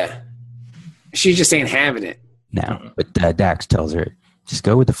Yeah. She just ain't having it. now, but Dax tells her, "Just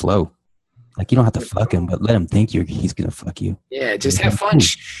go with the flow. Like you don't have to fuck him, but let him think he's gonna fuck you." Yeah, just have fun.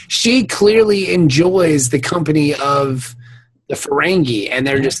 She clearly enjoys the company of the Ferengi, and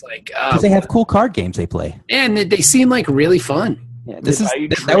they're just like, Because they have cool card games they play. and they seem like really fun. Yeah, Are you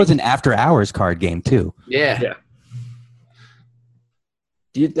that was an after hours card game too. Yeah. Yeah.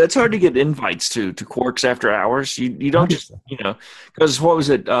 That's hard to get invites to Quarks After Hours. You don't just, because what was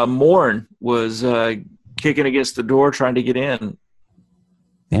it? Morn was kicking against the door trying to get in.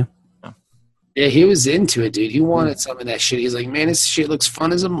 Yeah, he was into it, dude. He wanted some of that shit. He's like, man, this shit looks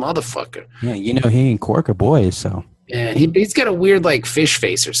fun as a motherfucker. Yeah, he and Quark are boys, so Yeah, he's got a weird, like, fish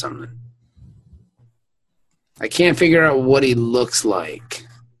face or something. I can't figure out what he looks like.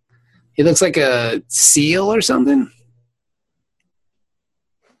 He looks like a seal or something.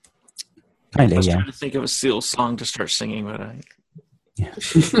 I kind of was yeah. trying to think of a Seal song to start singing, but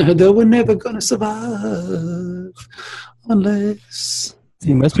Though we're never gonna survive unless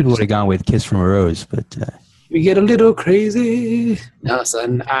See, most people would have gone with "Kiss from a Rose," but we get a little crazy. No,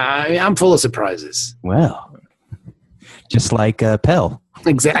 son, I'm full of surprises. well, just like Pell.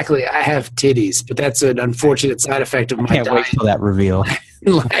 Exactly, I have titties, but that's an unfortunate side effect of my Can't wait diet till that reveal.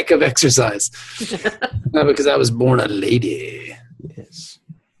 and lack of exercise. Not because I was born a lady. Yes.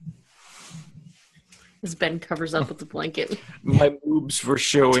 As Ben covers up with the blanket. my boobs were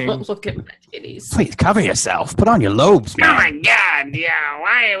showing. Don't look at my titties. Please cover yourself. Put on your lobes, Oh man. my god, yeah,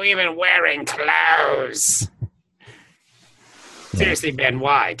 why are we even wearing clothes? Seriously, Ben,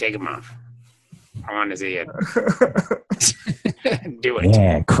 why? Take them off. I want to see it. Do it.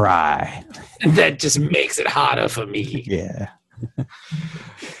 Yeah, cry. That just makes it harder for me. Yeah.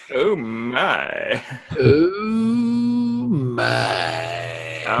 Oh my! Oh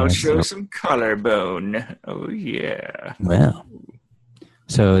my. I'll Yeah, show so- some collarbone. Oh yeah. Well,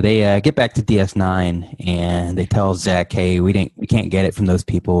 so they get back to DS9 and they tell Zach, "Hey, we can't get it from those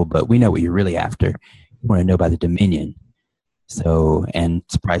people, but we know what you're really after. You want to know about the Dominion." So, and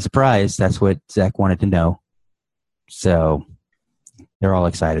surprise, surprise, that's what Zach wanted to know. So, they're all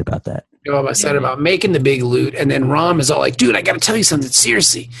excited about that. You know, I said about making the big loot, and then Rom is all like, dude, I got to tell you something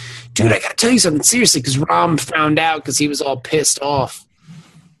seriously. Dude, I got to tell you something seriously, because Rom found out because he was all pissed off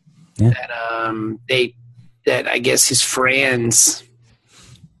Yeah. that that I guess his friends.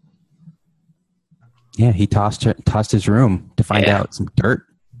 Yeah, he tossed his room to find out some dirt.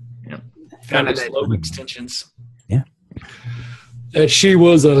 Found his lobe extensions. Yeah. That she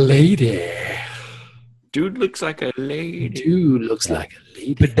was a lady. Dude looks like a lady. Dude looks like a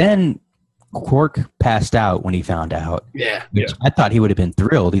lady. But then Quark passed out when he found out. Yeah. Which I thought he would have been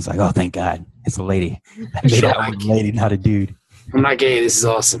thrilled. He's like, oh, thank God. It's a lady. I made out with a lady, not a dude. I'm not gay. This is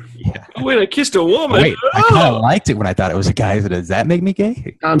awesome. Yeah. Oh, wait, I kissed a woman. Wait, I kind of liked it when I thought it was a guy. Does that make me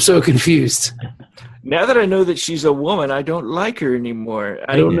gay? I'm so confused. Now that I know that she's a woman, I don't like her anymore.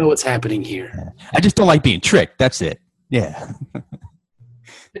 I don't know what's happening here. I just don't like being tricked. That's it. Yeah.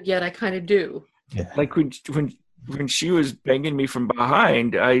 But yet I kind of do. Yeah. Like when she was banging me from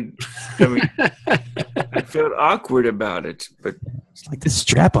behind, I mean, I felt awkward about it. But It's like this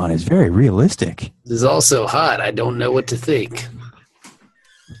strap on is very realistic. This is also hot. I don't know what to think.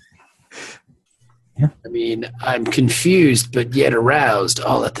 Yeah. I mean, I'm confused but yet aroused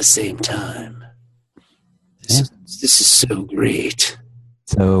all at the same time. This is so great.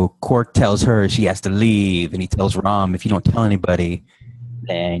 So Quark tells her she has to leave, and he tells Rom, if you don't tell anybody,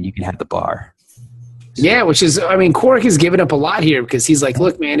 then you can have the bar. Yeah, which is, I mean, Quark has given up a lot here because he's like,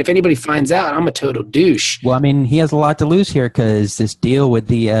 look, man, if anybody finds out, I'm a total douche. Well, I mean, he has a lot to lose here because this deal with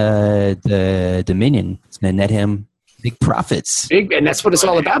the Dominion is going to net him big profits. And that's what it's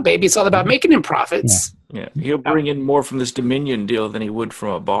all about, baby. It's all about making him profits. yeah, he'll bring in more from this Dominion deal than he would from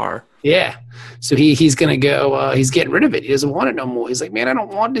a bar. Yeah. So he's going to go, he's getting rid of it. He doesn't want it no more. He's like, man, I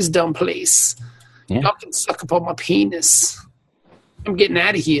don't want this dumb place. Yeah. Y'all can suck up on my penis. I'm getting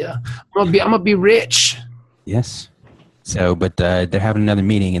out of here. I'm gonna be rich. Yes. So, but they're having another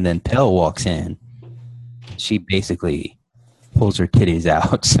meeting, and then Pell walks in. She basically pulls her titties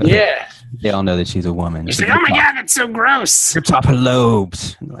out. So Yeah. they all know that she's a woman. She's like, oh my God, that's so gross. Rips off her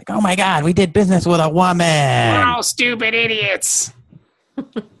lobes. And they're like, oh my God, we did business with a woman. We're all stupid idiots.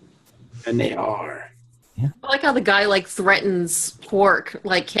 And they are. I like how the guy like threatens Quark,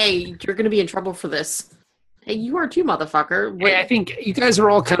 like, hey, you're going to be in trouble for this. Hey, you are too, motherfucker. Yeah, I think you guys are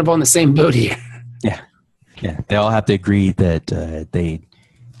all kind of on the same boat here. Yeah. Yeah. They all have to agree that they're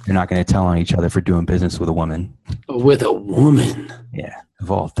not going to tell on each other for doing business with a woman. With a woman. Yeah. Of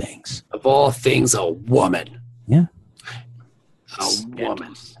all things. Of all things, a woman. Yeah. A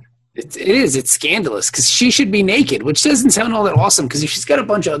woman. It is. It's scandalous because she should be naked, which doesn't sound all that awesome because if she's got a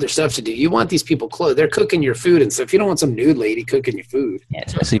bunch of other stuff to do, you want these people clothed. They're cooking your food and stuff. You don't want some nude lady cooking your food. Yeah.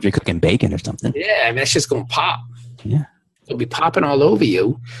 Especially if you're cooking bacon or something. Yeah, I mean, that's just going to pop. Yeah. It'll be popping all over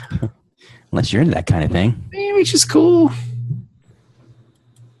you. Unless you're into that kind of thing. Which is cool.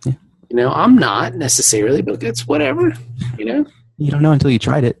 Yeah. You know, I'm not necessarily, but it's whatever. You know? You don't know until you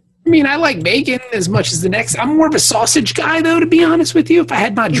tried it. I mean, I like bacon as much as the next. I'm more of a sausage guy, though, to be honest with you. If I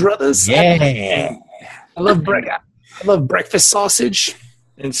had my druthers. Yeah. I love breakfast sausage.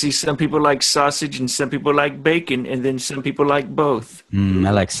 And see, some people like sausage and some people like bacon, and then some people like both. I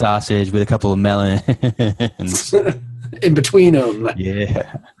like sausage with a couple of melons. In between them.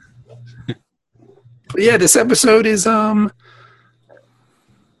 Yeah. But yeah, this episode is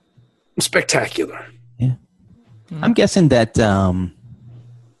spectacular. Yeah. I'm guessing that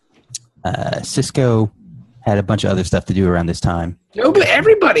Cisco had a bunch of other stuff to do around this time. No, but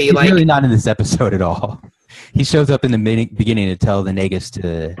everybody He's like really not in this episode at all. He shows up in the beginning to tell the Negus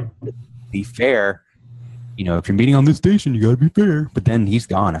to be fair. You know, if you're meeting on this station, you got to be fair. But then he's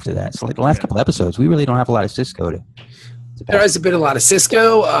gone after that. So like the last couple episodes, we really don't have a lot of Cisco to. there has been a lot of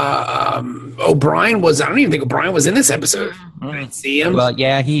Cisco. O'Brien was. I don't even think O'Brien was in this episode. I didn't see him. Well,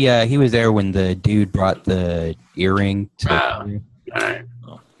 yeah, he was there when the dude brought the earring to. All right.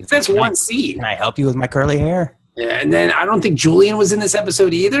 That's one scene. Can I help you with my curly hair? Yeah, and then I don't think Julian was in this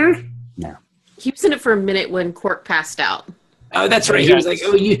episode either. No. He was in it for a minute when Quark passed out. Oh, that's right. He was like,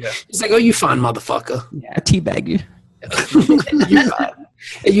 "Oh, you." He's like, "Oh, you fine, motherfucker." Yeah, I teabag you.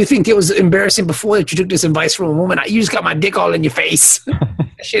 You think it was embarrassing before that you took this advice from a woman? You just got my dick all in your face.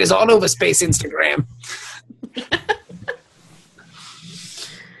 That shit is all over Space Instagram.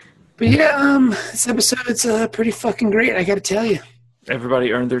 But yeah, this episode's pretty fucking great. I got to tell you.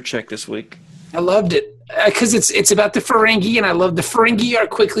 Everybody earned their check this week. I loved it because it's about the Ferengi, and I love the Ferengi are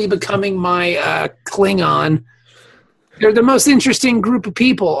quickly becoming my Klingon. They're the most interesting group of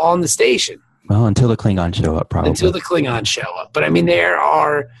people on the station. Well, until the Klingons show up, probably. Until the Klingons show up. But I mean,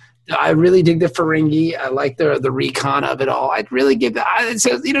 I really dig the Ferengi. I like the recon of it all. I'd really give this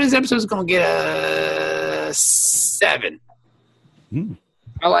episode's going to get a 7.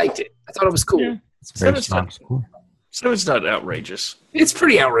 I liked it. I thought it was cool. Yeah. It's very strong score. So it's not outrageous. It's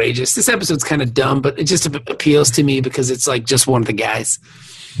pretty outrageous. This episode's kind of dumb, but it just appeals to me because it's like just one of the guys.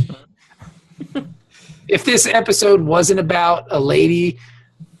 If this episode wasn't about a lady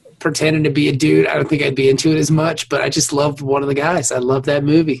pretending to be a dude, I don't think I'd be into it as much, but I just loved one of the guys. I love that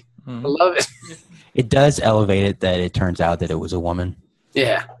movie. I love it. It does elevate it that it turns out that it was a woman.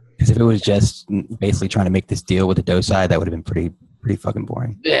 Yeah. Because if it was just basically trying to make this deal with the Dosai, that would have been pretty fucking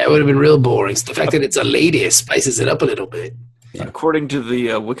boring. Yeah, it would have been real boring. It's the fact that it's a lady spices it up a little bit. Yeah. According to the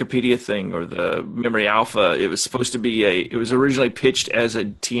Wikipedia thing or the Memory Alpha, it was supposed to be it was originally pitched as a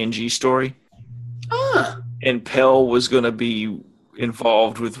TNG story. And Pell was going to be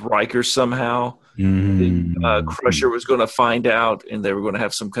involved with Riker somehow. Crusher was going to find out, and they were going to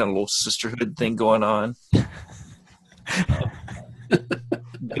have some kind of little sisterhood thing going on.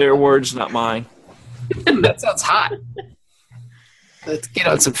 Their words, not mine. That sounds hot. Let's get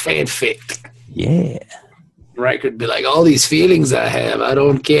on some fanfic. Yeah. Riker would be like, all these feelings I have,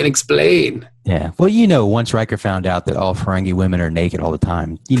 can't explain. Yeah. Well, once Riker found out that all Ferengi women are naked all the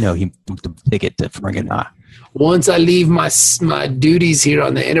time, he booked a ticket to Ferengi. Once I leave my duties here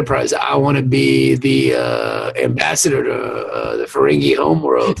on the Enterprise, I want to be the ambassador to the Ferengi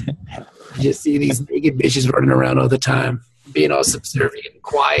homeworld. You just see these naked bitches running around all the time, being all subservient and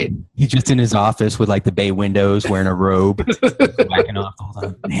quiet. He's just in his office with like the bay windows, wearing a robe, whacking off all the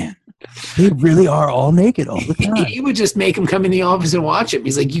time. Man, they really are all naked all the time. He would just make him come in the office and watch him.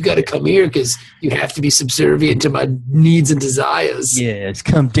 He's like, you got to come here because you have to be subservient to my needs and desires. Yes,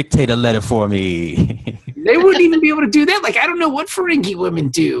 come dictate a letter for me. They wouldn't even be able to do that. Like, I don't know what Ferengi women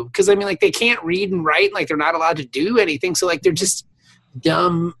do. Because, I mean, like, they can't read and write. Like, they're not allowed to do anything. So, like, they're just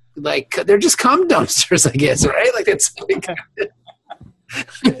dumb. Like, they're just cum dumpsters, I guess, right? Like, that's like...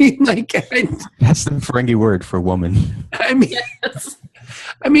 I mean, like... That's the Ferengi word for woman. I mean... Yes.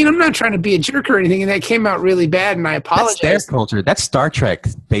 I mean, I'm not trying to be a jerk or anything, and that came out really bad, and I apologize. That's their culture. That's Star Trek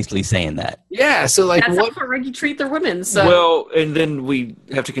basically saying that. Yeah, so like That's what? how Ferengi treat their women. So Well, and then we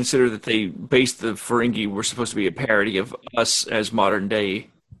have to consider that they based the Ferengi were supposed to be a parody of us as modern day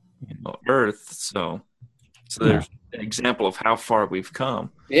Earth. So there's an example of how far we've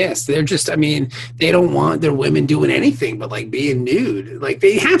come. Yes, they're just. I mean, they don't want their women doing anything but like being nude. Like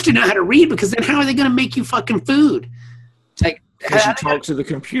they have to know how to read because then how are they going to make you fucking food? It's like. Because you talk to the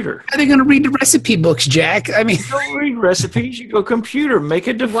computer. How are they going to read the recipe books, Jack? I mean, You don't read recipes. You go computer, make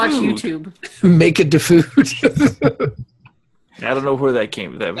it to watch food. YouTube. make it to food. I don't know where that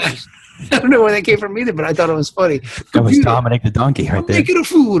came from. That was I don't know where that came from either, but I thought it was funny. That was Dominic the donkey right there. Make it a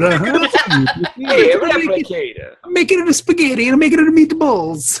food. hey, replicator. I'm making it a spaghetti and I'm making it a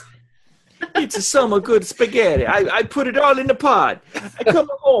meatballs. It's a summer good spaghetti. I put it all in the pot. I come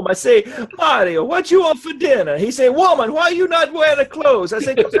home. I say, Mario, what you want for dinner? He say, woman, why you not wearing clothes? I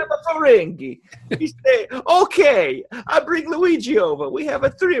say, because I'm a Ferengi. He say, okay, I bring Luigi over. We have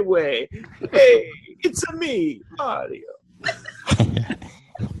a three-way. Hey, it's a me, Mario.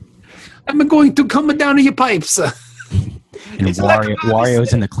 I'm going to come down to your pipes. And It's like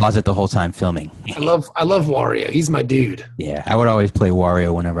Wario's in the closet the whole time filming. I love Wario. He's my dude. Yeah, I would always play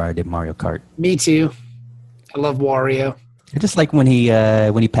Wario whenever I did Mario Kart. Me too. I love Wario. I just like when he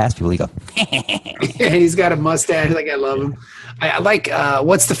passed people, he go. He's got a mustache. Like I love him. I like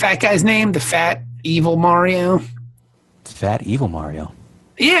what's the fat guy's name? The fat evil Mario. Fat evil Mario.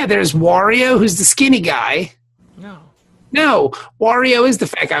 Yeah, there's Wario, who's the skinny guy. No, Wario is the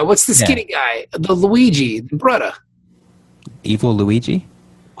fat guy. What's the skinny guy? The Luigi, the brother. Evil Luigi?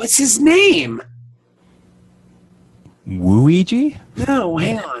 What's his name? Wooigi? No,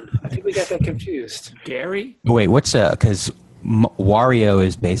 hang on. I think we got that confused. Gary? Wait, what's because Wario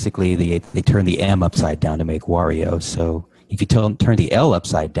is basically they turn the M upside down to make Wario. So if you turn the L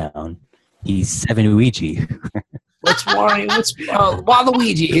upside down, he's Seven Luigi. What's Wario? What's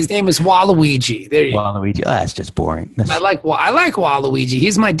Waluigi? His name is Waluigi. There you go. Waluigi. Oh, that's just boring. I like Waluigi.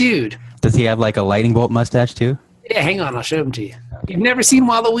 He's my dude. Does he have like a lightning bolt mustache too? Yeah, hang on. I'll show him to you. You've never seen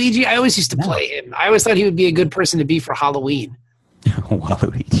Waluigi? I always used to play him. I always thought he would be a good person to be for Halloween.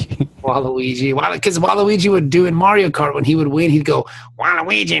 Waluigi. Waluigi. Because Waluigi would do in Mario Kart when he would win, he'd go,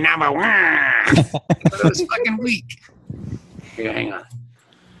 Waluigi number one. It was fucking weak. Here, hang on.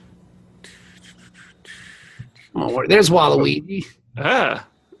 Come on, there's Waluigi. Ah.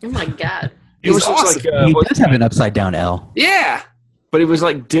 Oh my god. It was awesome. like, He does have an upside down L. Yeah. but he was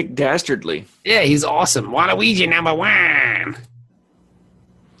like Dick Dastardly. Yeah, he's awesome. Waluigi number one.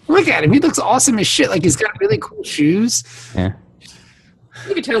 Look at him. He looks awesome as shit. Like, he's got really cool shoes. Yeah.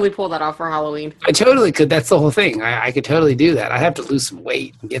 You could totally pull that off for Halloween. I totally could. That's the whole thing. I could totally do that. I'd have to lose some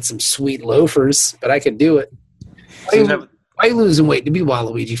weight and get some sweet loafers, but I could do it. Why are you losing weight to be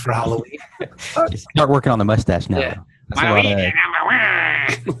Waluigi for Halloween? Start working on the mustache now. Yeah. That's a lot Waluigi of,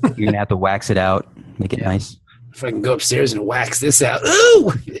 number one. you're going to have to wax it out, make it nice. If I can go upstairs and wax this out.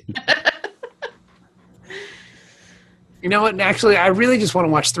 Ooh! You know what? Actually, I really just want to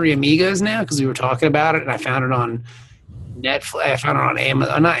watch Three Amigos now because we were talking about it, and I found it on Netflix. I found it on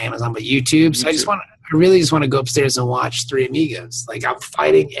Amazon, not Amazon, but YouTube. So I really just want to go upstairs and watch Three Amigos. Like, I'm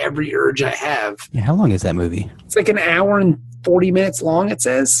fighting every urge I have. Yeah, how long is that movie? It's like an hour and 40 minutes long, it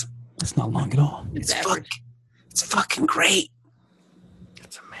says. That's not long at all. It's fucking great.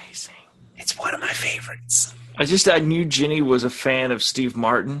 It's amazing. It's one of my favorites. I knew Jenny was a fan of Steve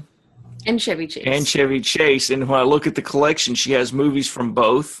Martin. And Chevy Chase. And when I look at the collection, she has movies from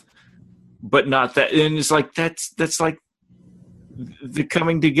both, but not that. And it's like, that's like the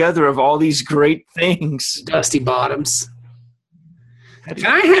coming together of all these great things. Dusty Bottoms. Can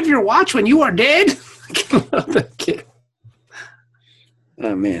I have your watch when you are dead? I love that kid.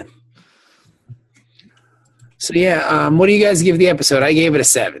 Oh, man. So, yeah, what do you guys give the episode? I gave it a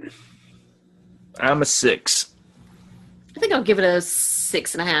 7. I'm a 6. I think I'll give it a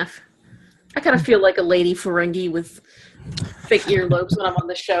 6.5. I kind of feel like a lady Ferengi with fake earlobes when I'm on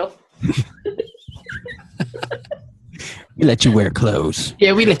this show. We let you wear clothes.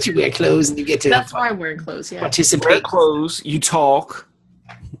 Yeah, we let you wear clothes and you get to That's why I'm wearing clothes, yeah. participate. Wear clothes, you talk.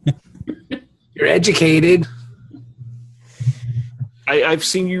 You're educated. I've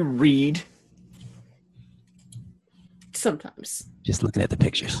seen you read. Sometimes. Just looking at the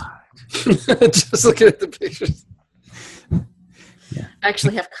pictures. Just looking at the pictures. I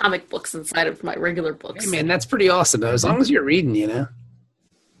actually have comic books inside of my regular books. Hey, man, that's pretty awesome, though. As long as you're reading, you know.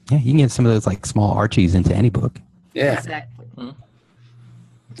 Yeah, you can get some of those like small Archies into any book. Yeah. Exactly.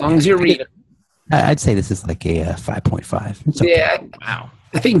 As long as you're reading. I'd say this is like a 5.5. It's okay. Yeah. Wow.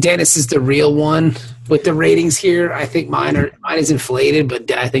 I think Dennis is the real one with the ratings here. I think mine is inflated, but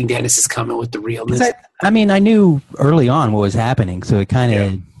I think Dennis is coming with the realness. I mean, I knew early on what was happening, so it kind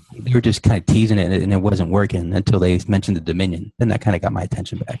of they were just kind of teasing it, and it wasn't working until they mentioned the Dominion. Then that kind of got my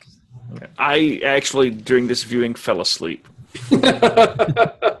attention back. I actually, during this viewing, fell asleep.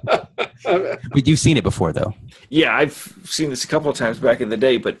 But you've seen it before, though. Yeah, I've seen this a couple of times back in the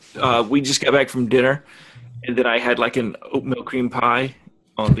day, but we just got back from dinner, and then I had like an oatmeal cream pie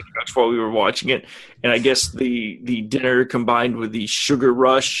on the couch while we were watching it, and I guess the dinner combined with the sugar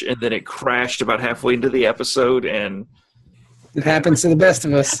rush, and then it crashed about halfway into the episode, and It happens to the best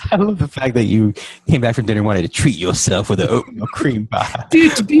of us. I love the fact that you came back from dinner and wanted to treat yourself with an oatmeal cream pie.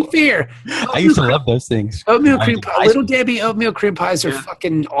 Dude, to be fair, I used to love those things. oatmeal cream pie, Little Debbie oatmeal cream pies are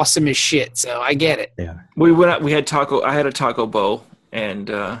fucking awesome as shit, so I get it. Yeah. we went out. We had taco. I had a taco bowl, and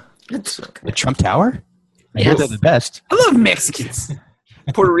The Trump Tower? I hear Yes. they're the best. I love Mexicans.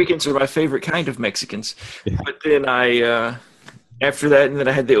 Puerto Ricans are my favorite kind of Mexicans. But then I, after that, and then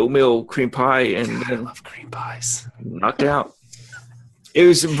I had the oatmeal cream pie, and I then love cream pies. knocked out. It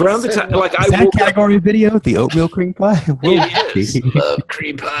was around the time, like I Is that woke up. category video? The oatmeal cream pie? It is. Love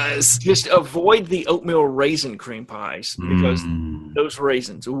cream pies. Just avoid the oatmeal raisin cream pies because those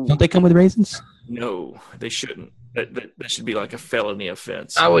raisins. Ooh, Don't they come with raisins? no, they shouldn't. That should be like a felony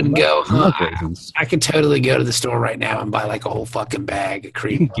offense. I wouldn't go. I love raisins. I could totally go to the store right now and buy like a whole fucking bag of You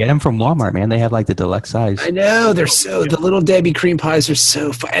cream. can get them from Walmart, man. They have like the deluxe size. I know the Little Debbie cream pies are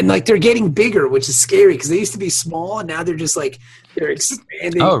so fun, and like they're getting bigger, which is scary because they used to be small and now they're just like they're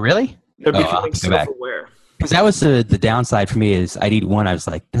expanding. Oh, really? They're I'll becoming have to go back. self-aware. Because that was the downside for me is I'd eat one. I was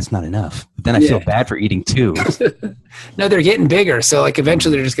like, that's not enough. But then I feel bad for eating two. No, they're getting bigger, so like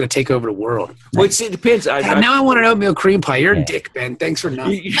eventually they're just going to take over the world. Well, it depends. God, now I want an oatmeal cream pie. You're a dick, Ben. Thanks for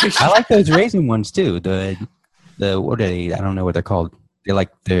nothing. I like those raisin ones too. The what are they? I don't know what they're called. They're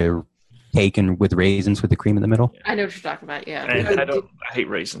like the cake and with raisins with the cream in the middle. I know what you're talking about, yeah. And I hate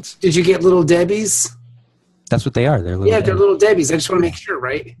raisins. Did you get Little Debbie's? That's what they are. They're little. They're Little Debbie's. I just want to make sure,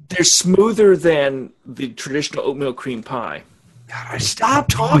 right? They're smoother than the traditional oatmeal cream pie. God, stop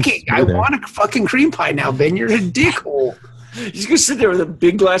talking. I want a fucking cream pie now, Ben. You're a dickhole. You're just gonna sit there with a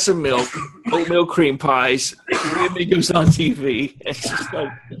big glass of milk, oatmeal cream pies, and it goes on TV. It's just like,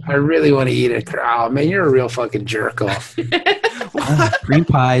 I really want to eat it. Oh, man, you're a real fucking jerk off. Cream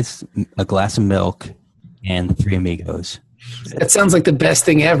pies, a glass of milk, and the Three Amigos. That sounds like the best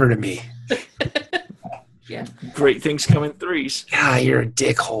thing ever to me. Yeah. great things come in threes. God, you're a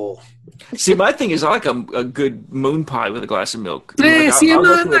dickhole. See, my thing is I like a good moon pie with a glass of milk. I'm I'll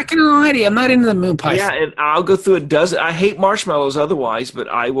go not through going to lie to you. I'm not into the moon pie. Yeah, and I'll go through a dozen. I hate marshmallows otherwise, but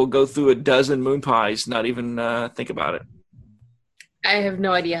I will go through a dozen moon pies, not even think about it. I have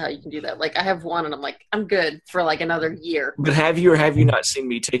no idea how you can do that. Like, I have one, and I'm like, I'm good for like another year. But have you or have you not seen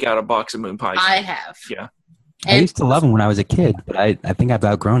me take out a box of moon pies? I have. Yeah. I used to love them when I was a kid, but I think I've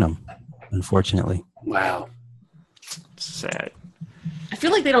outgrown them, unfortunately. Wow. Sad. I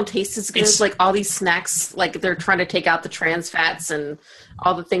feel like they don't taste as good. Like all these snacks, like they're trying to take out the trans fats and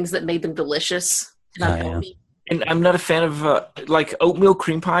all the things that made them delicious. And Oh, unhealthy. And I'm not a fan of like oatmeal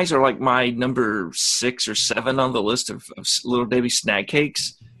cream pies are like my number 6 or 7 on the list of Little Debbie snack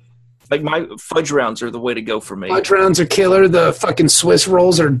cakes. Like my fudge rounds are the way to go for me. Fudge rounds are killer. The fucking Swiss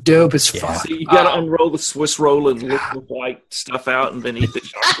rolls are dope as fuck. So you got to unroll the Swiss roll and lick the white stuff out, and then eat the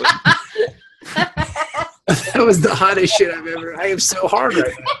chocolate. That was the hottest shit I've ever. I am so hard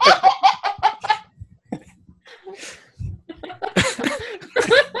right now.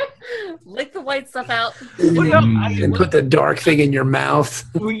 Lick the white stuff out. And put the dark thing in your mouth.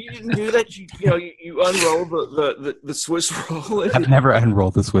 Well, you didn't do that. You unroll the Swiss roll. I've never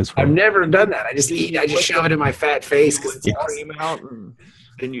unrolled the Swiss roll. I've never done that. I just eat. I just shove it in my fat face because it's cream out, and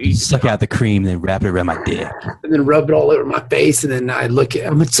then you eat. Suck out the cream, then wrap it around my dick, and then rub it all over my face, and then I look at.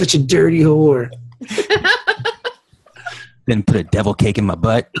 I'm such a dirty whore. Then put a devil cake in my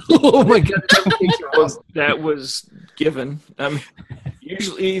butt. Oh my god, that was given.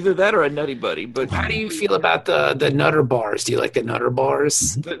 Usually either that or a Nutty Buddy. But how do you feel about the Nutter bars? Do you like the Nutter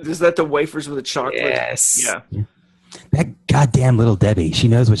bars? Is that the wafers with the chocolate? Yes. Yeah. That goddamn Little Debbie. She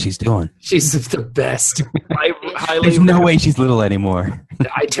knows what she's doing. She's the best. There's no way she's little anymore.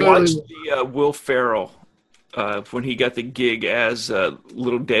 I totally watched the Will Ferrell when he got the gig as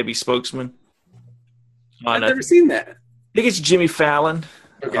Little Debbie spokesman. I've never seen that. I think it's Jimmy Fallon.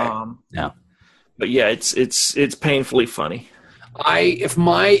 Okay. No. But yeah, it's painfully funny. If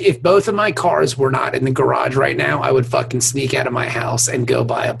both of my cars were not in the garage right now, I would fucking sneak out of my house and go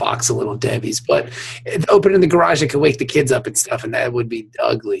buy a box of Little Debbie's. But opening the garage, I could wake the kids up and stuff, and that would be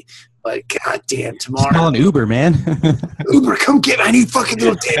ugly. But goddamn, tomorrow. Just call an Uber, man. Uber, come get me. I need fucking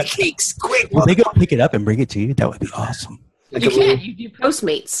Little Debbie cakes. Quick. Will they go pick it up and bring it to you? That would be awesome. You can. You do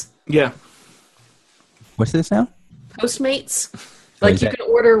Postmates. Yeah. What's this now? Postmates. Like you can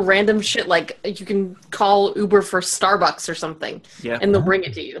order random shit, like you can call Uber for Starbucks or something, and they'll bring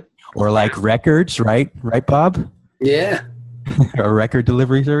it to you. Or like records, right? Right, Bob? Yeah. A record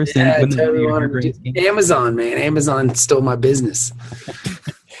delivery service? Yeah, I totally Amazon, man. Amazon stole my business.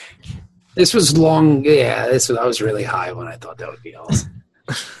 This was long. Yeah, I was really high when I thought that would be awesome.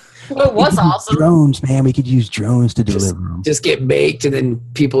 Well, it was awesome. Drones, man. We could use drones to deliver them. Just get baked, and then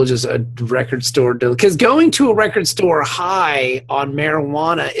people just a record store. Because going to a record store high on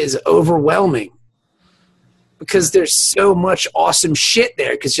marijuana is overwhelming. Because there's so much awesome shit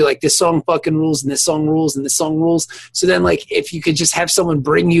there. Because you're like, this song fucking rules, and this song rules, and this song rules. So then, like, if you could just have someone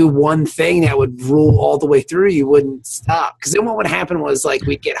bring you one thing that would rule all the way through, you wouldn't stop. Because then what would happen was, like,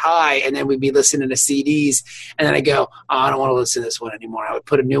 we'd get high, and then we'd be listening to CDs, and then I go, I don't want to listen to this one anymore. I would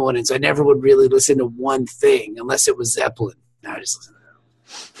put a new one in. So I never would really listen to one thing unless it was Zeppelin. Now I just listen to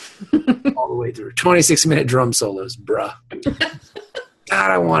that all the way through. 26-minute drum solos, bruh.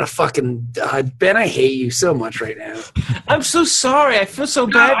 God, I want to fucking Ben, I hate you so much right now. I'm so sorry. I feel so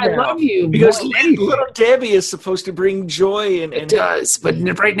bad I now. love you. Because Little Debbie is supposed to bring joy. And it does. But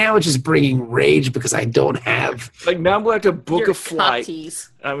right now it's just bringing rage because I don't have... Like now I'm going to have to book a flight.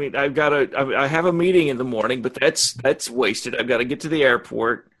 Cutties. I mean, I have a meeting in the morning, but that's wasted. I've got to get to the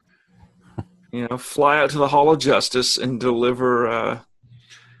airport, fly out to the Hall of Justice and deliver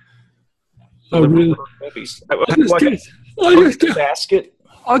Debbie's. Basket.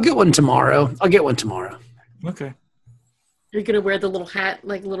 I'll get one tomorrow. Okay. You're going to wear the little hat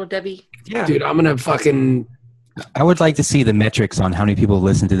like Little Debbie? Yeah. Dude, I'm going to fucking... I would like to see the metrics on how many people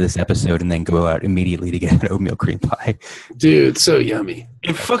listen to this episode and then go out immediately to get an oatmeal cream pie. Dude, so yummy.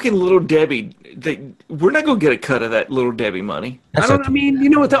 And fucking Little Debbie, we're not going to get a cut of that Little Debbie money. I mean, you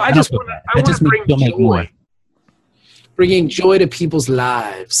know what, though? I just want to bring joy. More. Bringing joy to people's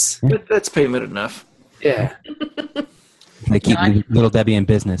lives. That's payment enough. Yeah. They keep Little Debbie in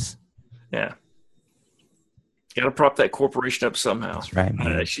business. Yeah. Got to prop that corporation up somehow. That's right,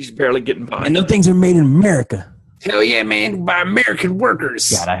 man. She's barely getting by. And those things are made in America. Hell yeah, man! By American workers.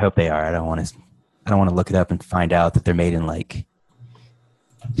 God, I hope they are. I don't want to look it up and find out that they're made in like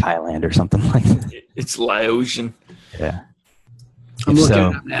Thailand or something like that. It's Laotian. Yeah. I'm looking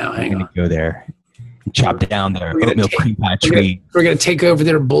it up now. Hang on. I'm gonna go there and chop down their oatmeal cream pie tree. We're gonna take over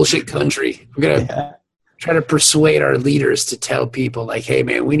their bullshit country. We're gonna try to persuade our leaders to tell people like, hey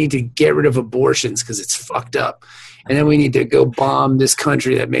man, we need to get rid of abortions because it's fucked up. And then we need to go bomb this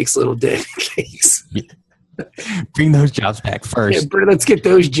country that makes Little Debbie cakes. Yeah. Bring those jobs back first. Yeah, let's get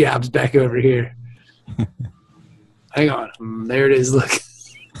those jobs back over here. Hang on. There it is. Look.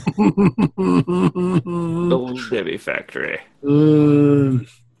 The Little Debbie factory.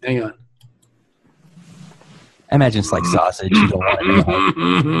 Hang on. I imagine it's like sausage. You don't want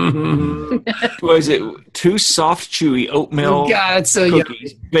it. Was it 2 soft, chewy oatmeal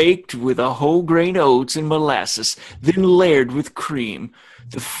cookies baked with a whole grain oats and molasses, then layered with cream,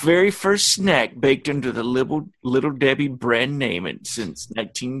 The very first snack baked under the Little Debbie brand name since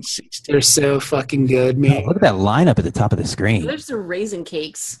 1960. They're so fucking good, man. Oh, look at that lineup at the top of the screen. There's the raisin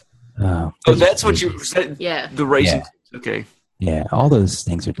cakes. Oh, that's what you said? Yeah. The raisin cakes. Okay. Yeah, all those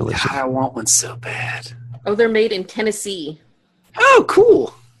things are delicious. God, I want one so bad. Oh, they're made in Tennessee. Oh,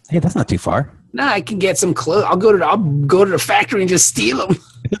 cool. Hey, that's not too far. Nah, I can get some clothes. I'll go to the factory and just steal them.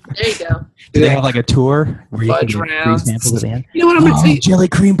 There you go. Do they have like a tour where you Fudge can rounds. free samples at the end? You know what I'm going to say? Jelly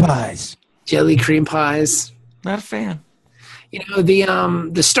cream pies. Jelly cream pies. Not a fan. You know,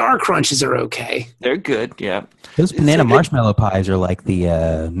 the Star Crunches are okay. They're good, yeah. Those banana marshmallow pies are like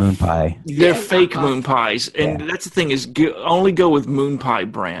the moon pie. They're fake moon pies, and that's the thing is only go with moon pie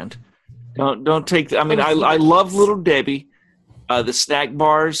brand. Don't take. I mean, I love Little Debbie, the snack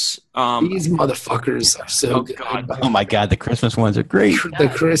bars. These motherfuckers are so good. God. Oh my God, the Christmas ones are great. The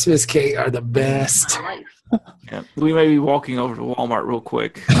Christmas cake are the best. Yeah. We may be walking over to Walmart real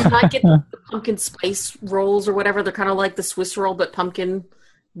quick. Can I get the pumpkin spice rolls or whatever? They're kind of like the Swiss roll, but pumpkin.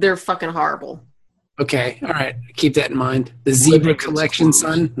 They're fucking horrible. Okay, all right. Keep that in mind. The zebra collection,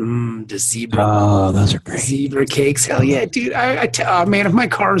 son. The zebra. Oh, those are great. Zebra cakes. Hell yeah, dude. Man, if my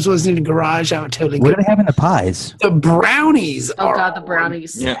cars wasn't in the garage, I would totally go. What do they have in the pies? The brownies. Oh, God, the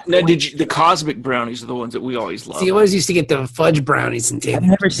brownies. Yeah. Now, the cosmic brownies are the ones that we always love. See, I always used to get the fudge brownies and I've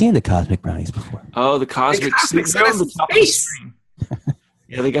never seen the cosmic brownies before. Oh, the cosmic. They're on the top of the screen.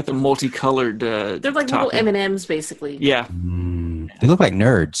 Yeah, they got the multicolored. They're like topping. little M&Ms, basically. Yeah. They look like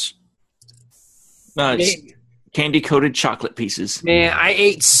nerds. No, it's candy-coated chocolate pieces. Man, I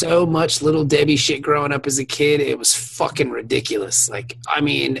ate so much Little Debbie shit growing up as a kid. It was fucking ridiculous. Like, I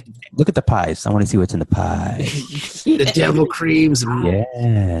mean, Look at the pies. I want to see what's in the pie. the devil creams.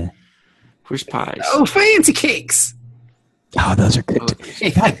 Yeah. Where's pies? Oh, fancy cakes. Oh, those are good.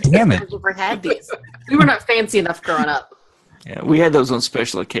 God damn it. I've never had these. We were not fancy enough growing up. Yeah, we had those on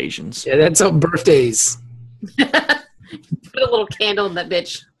special occasions. Yeah, that's on birthdays. Put a little candle in that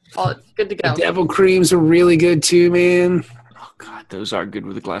bitch. Oh, good to go. The devil creams are really good too, man. Oh God, those are good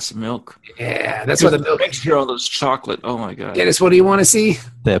with a glass of milk. Yeah, that's why the milk. Mixture on those chocolate. Oh my God. Dennis, what do you want to see?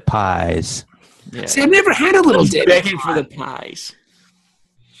 The pies. Yeah. See, I've never had a Little Debbie. Begging for the pies.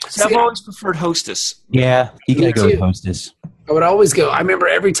 See, I've always preferred Hostess. Yeah, you gotta go with too. Hostess. I would always go. I remember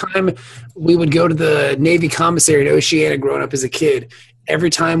every time we would go to the Navy commissary at Oceana growing up as a kid, every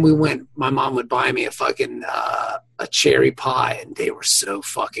time we went, my mom would buy me a fucking a cherry pie, and they were so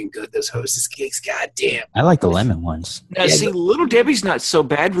fucking good, those Hostess cakes. God damn. I like the lemon ones. Now, see, Little Debbie's not so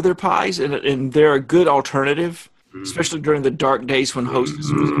bad with their pies, and they're a good alternative, especially during the dark days when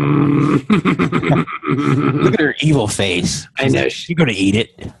Hostess was. Look at her evil face. I know. You're gonna eat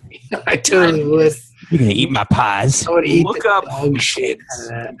it. I totally would. You're gonna eat my pies. I would eat Look the up- dog shit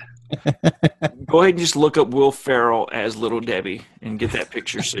out of that. Go ahead and just look up Will Ferrell as Little Debbie and get that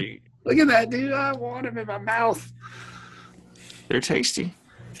picture. So Look at that, dude. I want him in my mouth. they're tasty.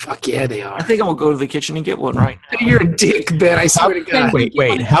 Fuck yeah, they are. I think I'm gonna go to the kitchen and get one right now. You're a dick, Ben. I swear to God.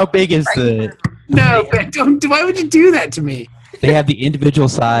 Wait. How big is the? No, Ben, don't. Why would you do that to me? They have the individual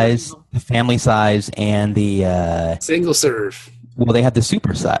size, the family size, and the. Single serve. Well, they have the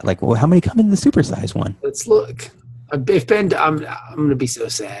super size. Like, well, how many come in the super size one? Let's look. If Ben, I'm gonna be so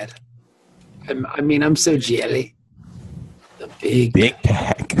sad. I'm so jelly. The big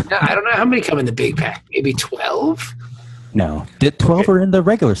pack. No, I don't know how many come in the big pack. Maybe 12. No, the 12 are in the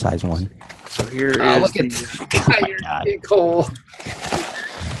regular size one. So here Oh, is look at the, your dick hole.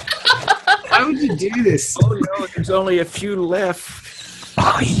 Why would you do this? oh no, there's only a few left.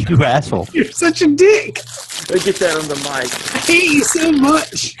 Oh, you asshole! You're such a dick. Let's get that on the mic. I hate you so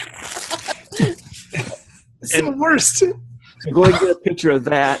much. It's the worst. So go ahead and get a picture of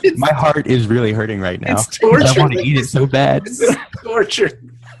that. My heart is really hurting right now. It's torture. I want to eat it so bad. It's torture.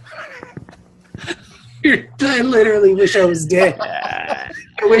 I literally wish I was dead. I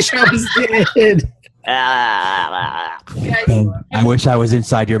wish I was dead. I wish I was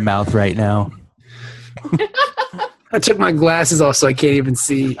inside your mouth right now. I took my glasses off so I can't even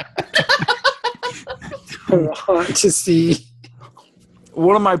see. I want to see.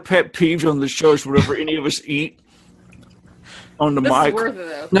 One of my pet peeves on the show is whenever any of us eat on the This mic. is worth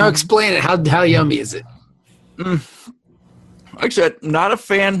it, though. No, explain it. How yummy is it? Like I said, not a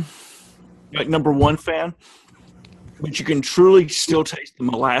fan, like number one fan, but you can truly still taste the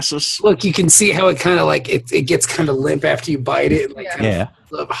molasses. Look, you can see how it kind of like it gets kind of limp after you bite it. Like, Yeah.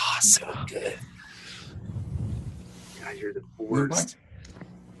 Oh, so good. God, you're the worst.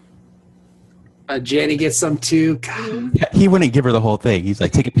 Jenny gets some too. God, He wouldn't give her the whole thing. He's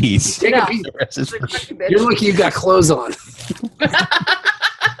like, take a piece. take Yeah. a piece. The rest is for Fuck you, You're bitch. lucky you got clothes on.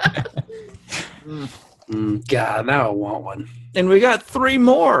 God, now I want one. And we got 3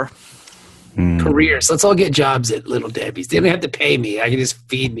 more. Careers. Let's all get jobs at Little Debbie's. They don't have to pay me. I can just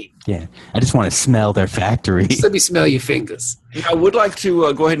feed me. Yeah. I just want to smell their factory. Just let me smell your fingers. I would like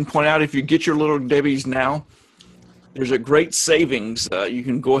to go ahead and point out, if you get your Little Debbie's now, there's a great savings. You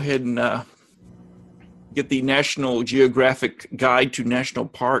can go ahead and get the National Geographic Guide to National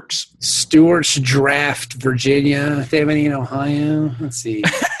Parks. Stewart's Draft, Virginia. They have any in Ohio? Let's see.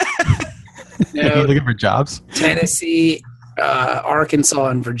 No. Are you looking for jobs? Tennessee, Arkansas,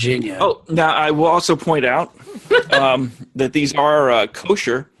 and Virginia. Oh, now I will also point out that these are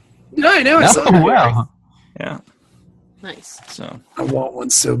kosher. No, I know. Wow. Yeah. Nice. So I want one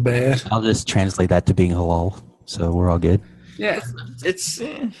so bad. I'll just translate that to being halal, so we're all good. Yeah. It's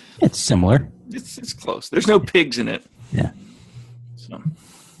similar. It's close. There's no pigs in it. Yeah. So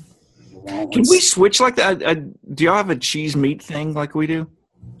can we switch like that? Do y'all have a cheese meat thing like we do?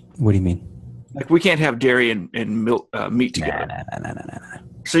 What do you mean? Like we can't have dairy and milk meat together. No.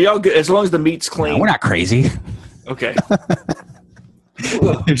 So y'all good as long as the meat's clean. No, we're not crazy. Okay.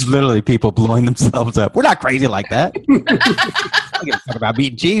 There's literally people blowing themselves up. We're not crazy like that. I don't give a fuck about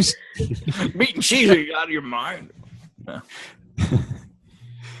meat and cheese. Meat and cheese, are you out of your mind? No.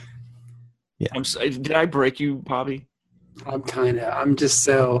 Yeah. Did I break you, Bobby? I'm just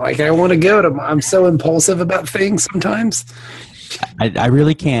so, like, I want to go to, I'm so impulsive about things sometimes. I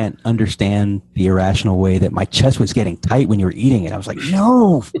really can't understand the irrational way that my chest was getting tight when you were eating it. I was like,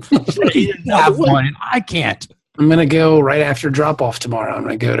 no, have one, and I can't. I'm going to go right after drop-off tomorrow. I'm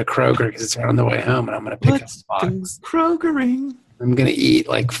going to go to Kroger because it's right on the way home, and I'm going to pick up box. Krogering. I'm going to eat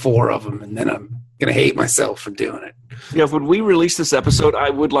like 4 of them, and then I'm going to hate myself for doing it. Yeah, when we release this episode, I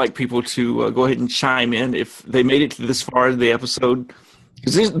would like people to go ahead and chime in if they made it to this far in the episode.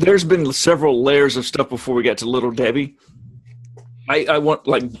 Because there's been several layers of stuff before we got to Little Debbie. I want,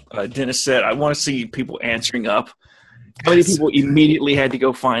 like Dennis said, I want to see people answering up. How many people immediately had to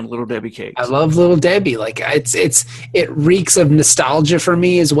go find Little Debbie cakes? I love Little Debbie. Like it reeks of nostalgia for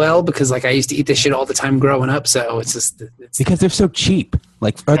me as well because like I used to eat this shit all the time growing up. So it's because they're so cheap.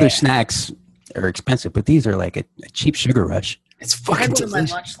 Like other snacks are expensive, but these are like a cheap sugar rush. It's fucking delicious. I had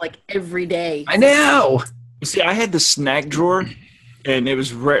my lunch like every day. I know. See, I had the snack drawer, and it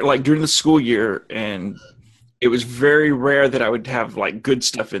was like during the school year, and it was very rare that I would have like good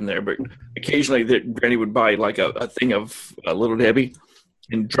stuff in there, but occasionally that Granny would buy like a thing of Little Debbie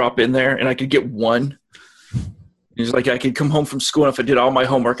and drop in there, and I could get one. It was like I could come home from school, and if I did all my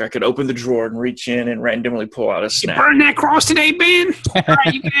homework, I could open the drawer and reach in and randomly pull out a snack. You burn that cross today, Ben? All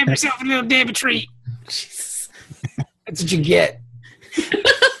right, you can have yourself a Little Debbie treat. Jesus. That's what you get.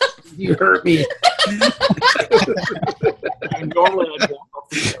 You hurt me. Normally I'd walk off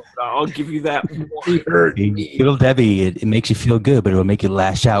the show, but I'll give you that. You hurt me. Little Debbie, it makes you feel good, but it'll make you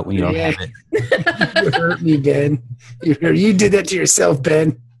lash out when you don't have it. You hurt me, Ben. You did that to yourself,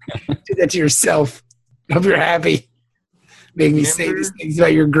 Ben. You did that to yourself. I hope you're happy. Make me say these things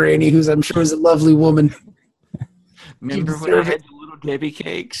about your granny, who's I'm sure is a lovely woman. Remember when I had the Little Debbie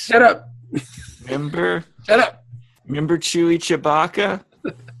cakes? Shut up. Remember? Shut up. Remember Chewy Chewbacca?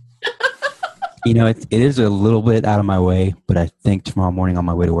 You know, it is a little bit out of my way, but I think tomorrow morning on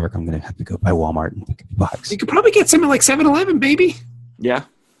my way to work, I'm going to have to go by Walmart and pick up a box. You could probably get some at like 7-Eleven, baby. Yeah.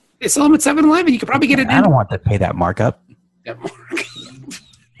 They sell them at 7-Eleven. You could probably get it. I don't want to pay that markup. That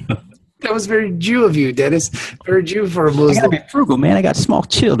was very Jew of you, Dennis. Very Jew for a Muslim. I gotta be frugal, man. I got small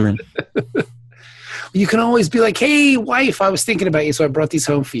children. You can always be like, hey, wife, I was thinking about you, so I brought these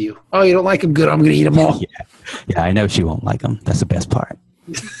home for you. Oh, you don't like them? Good. I'm going to eat them all. Yeah, I know she won't like them. That's the best part.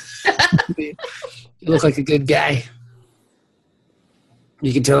 You look like a good guy.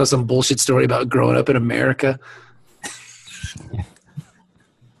 You can tell us some bullshit story about growing up in America.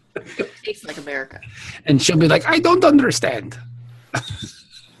 Tastes like America. And she'll be like, I don't understand.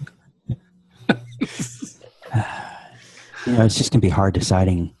 You know, it's just going to be hard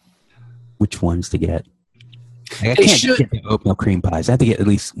deciding which ones to get. Like, I can't get the oatmeal cream pies. I have to get at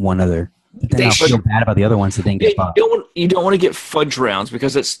least one other. But then I'll feel bad about the other ones that didn't get bought. You don't want to get fudge rounds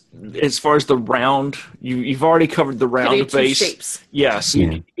because it's as far as the round, you've already covered the round base. Shapes. Yes, you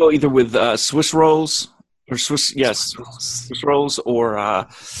need to go either with Swiss rolls or Swiss rolls or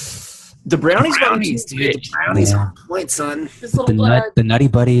the brownies. Dude, the brownies are point, son. The Nutty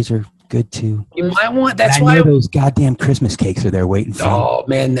Buddies are good too. You might want. That's I why know those goddamn Christmas cakes are there waiting for. Oh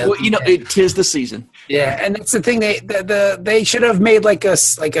man, well, you know it is the season. Yeah, and that's the thing. They should have made like a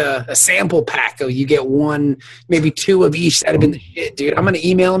sample pack. You get one, maybe 2 of each. That'd have been the shit, dude. I'm gonna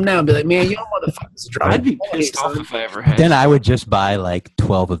email them now and be like, man, y'all motherfuckers drive. I'd be pissed off if I ever had. Then I would just buy like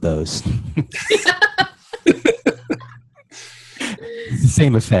 12 of those.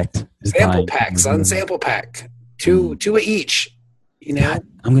 Same effect. Sample pack, son. Sample pack. Two of each. You know? God,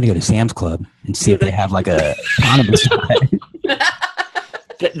 I'm going to go to Sam's Club and see if they have like a condiment.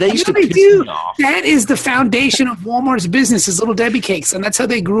 They used to piss me off. That is the foundation of Walmart's business is Little Debbie cakes, and that's how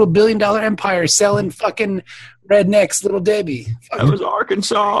they grew $1 billion empire selling fucking rednecks Little Debbie. That was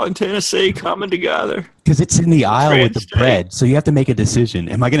Arkansas and Tennessee coming together. Because it's in the aisle with the bread, so you have to make a decision.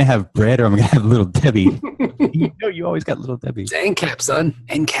 Am I going to have bread or am I going to have Little Debbie? You always got Little Debbie. It's end cap, son.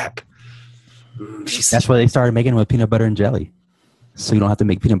 End cap. That's why they started making them with peanut butter and jelly. So you don't have to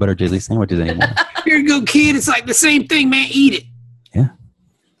make peanut butter jelly sandwiches anymore. Here you go, kid. It's like the same thing, man. Eat it. Yeah.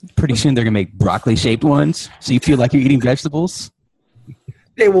 Pretty soon they're going to make broccoli-shaped ones, so you feel like you're eating vegetables.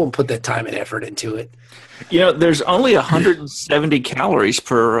 They won't put that time and effort into it. You know, there's only 170 calories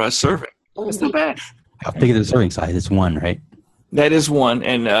per serving. That's not bad. How big is the serving size? It's one, right? That is one.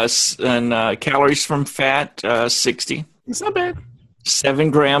 And calories from fat, 60. It's not bad. 7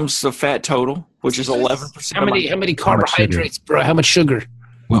 grams of fat total, which is 11%. How many carbohydrates, bro? How much sugar?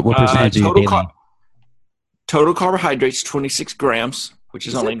 What percentage of your daily? Total carbohydrates, 26 grams, which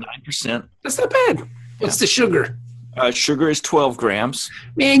is only 9%. That's not bad. What's the sugar? Sugar is 12 grams.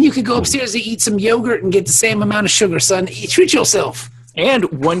 Man, you could go upstairs and eat some yogurt and get the same amount of sugar, son. Treat yourself. And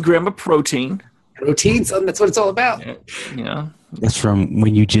 1 gram of protein. Protein, son. That's what it's all about. Yeah. That's from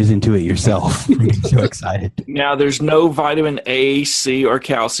when you jizz into it yourself. You're so excited. Now, there's no vitamin A, C, or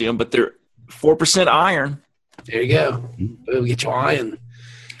calcium, but they're 4% iron. There you go. We'll get your iron.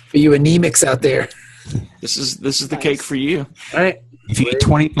 For you anemics out there. This is the cake for you. All right. If you eat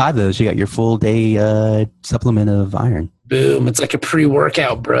 25 of those, you got your full day supplement of iron. Boom. It's like a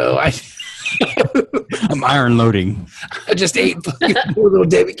pre-workout, bro. I'm iron loading. I just ate fucking 4 Little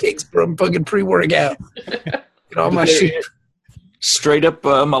Debbie cakes from fucking pre-workout. Get all my shit. Straight up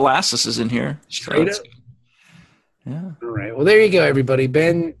molasses is in here. Straight up? Yeah. All right. Well, there you go, everybody.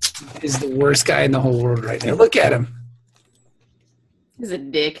 Ben is the worst guy in the whole world right now. Look at him. He's a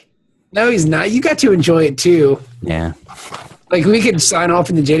dick. No, he's not. You got to enjoy it, too. Yeah. Like, we could sign off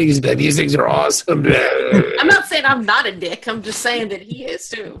in the Jenny and be like, these things are awesome. I'm not saying I'm not a dick. I'm just saying that he is,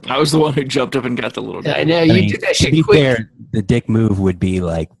 too. I was the one who jumped up and got the little dick. I know. You did that shit quick. Fair, the dick move would be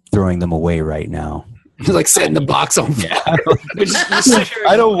like throwing them away right now. Like setting the box on fire. Yeah.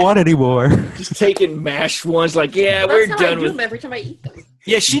 I don't want any more. Just taking mashed ones like, we're done with them every time I eat them.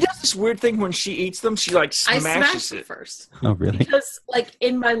 Yeah, she does this weird thing when she eats them. She like smashes it first. Oh, really? Because like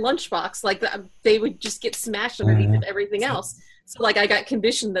in my lunchbox, like they would just get smashed underneath everything else. So like I got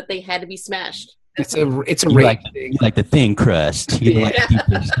conditioned that they had to be smashed. It's a rape thing. You like the thin crust. You like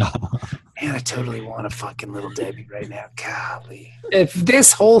Man, I totally want a fucking Little Debbie right now. Golly. If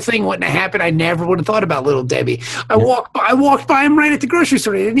this whole thing wouldn't have happened, I never would have thought about Little Debbie. I walked by him right at the grocery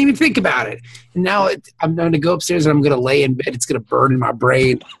store. I didn't even think about it. And now I'm going to go upstairs and I'm going to lay in bed. It's going to burn in my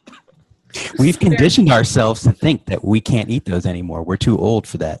brain. We've conditioned ourselves to think that we can't eat those anymore. We're too old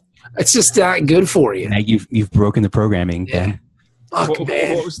for that. It's just not good for you. Now you've broken the programming. Yeah. Fuck,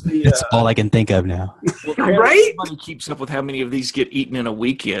 man. What was the, that's all I can think of now. Right? Nobody keeps up with how many of these get eaten in a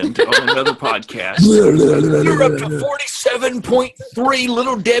weekend on another podcast. You're up to 47.3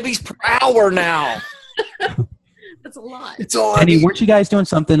 Little Debbies per hour now. That's a lot. It's all. Penny, weren't you guys doing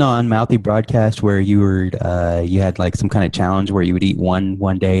something on Mouthy Broadcast where you were you had like some kind of challenge where you would eat one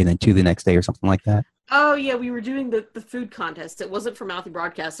day and then 2 the next day or something like that? Oh, yeah, we were doing the food contest. It wasn't for Mouthy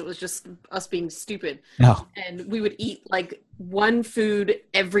Broadcast. It was just us being stupid. Oh. And we would eat, like, one food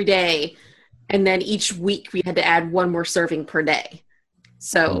every day, and then each week we had to add 1 more serving per day.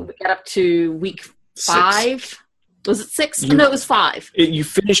 So we got up to week 5. 6. Was it 6? No, it was 5. You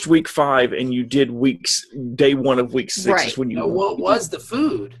finished week 5, and you did day 1 of week 6. Right. Is when you. What was the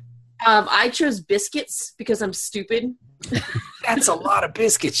food? I chose biscuits because I'm stupid. That's a lot of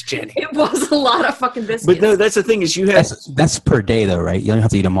biscuits, Jenny. It was a lot of fucking biscuits. But no, that's the thing is you have that's per day though, right? You don't have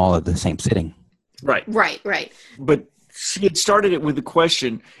to eat them all at the same sitting. Right. But she had started it with the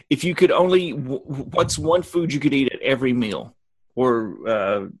question: if you could only, what's one food you could eat at every meal,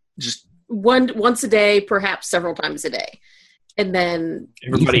 or just once a day, perhaps several times a day, and then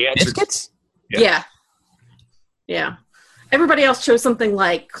everybody answered biscuits. Yeah. Everybody else chose something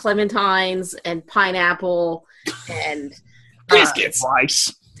like clementines and pineapple and biscuits,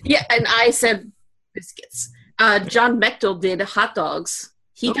 rice. Yeah, and I said biscuits. John Mechtel did hot dogs.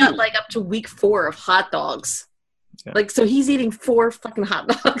 He got like up to week 4 of hot dogs. Yeah. Like, so he's eating 4 fucking hot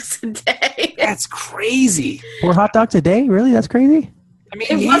dogs a day. That's crazy. 4 hot dogs a day? Really? That's crazy. I mean,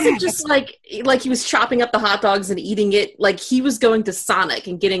 it wasn't just like he was chopping up the hot dogs and eating it. Like he was going to Sonic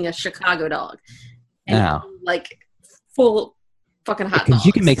and getting a Chicago dog. And like full fucking hot dogs. Because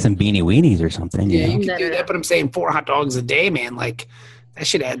you can make some beanie weenies or something. Yeah, You you know? can do that, but I'm saying 4 hot dogs a day, man. Like, that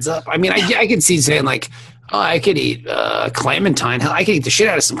shit adds up. I mean, I could see saying, like, oh, I could eat clementine. Hell, I could eat the shit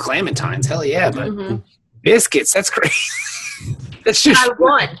out of some clementines. Hell yeah, but biscuits, that's crazy. That's just... I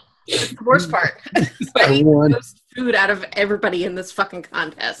won. That's the worst part. I ate won. the most food out of everybody in this fucking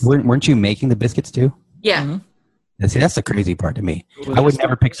contest. Weren't you making the biscuits too? Yeah. See, that's the crazy part to me. I would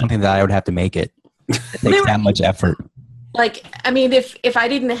never pick something that I would have to make it. It takes that much effort. Like, I mean, if I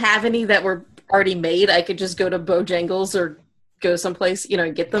didn't have any that were already made, I could just go to Bojangles or go someplace,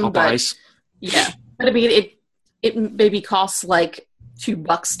 and get them. Popeyes. But yeah, but I mean, it maybe costs like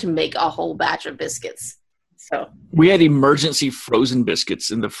 $2 to make a whole batch of biscuits. So We had emergency frozen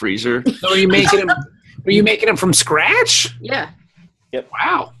biscuits in the freezer. So are you making them from scratch? yeah,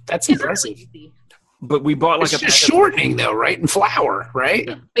 Wow, that's it's impressive. really easy, But we bought like It's a just shortening, though, right? And flour, right?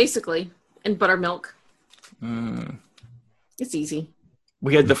 basically, and buttermilk. It's easy.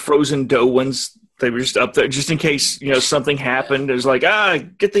 We had the frozen dough ones. They were just up there just in case, something happened. It was like,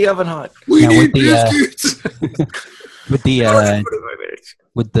 get the oven hot. We Now, need with the, biscuits.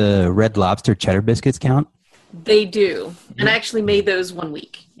 Would the Red Lobster cheddar biscuits count? They do, and I actually made those 1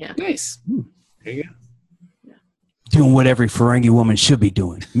 week. Yeah, Nice. There you go. Doing what every Ferengi woman should be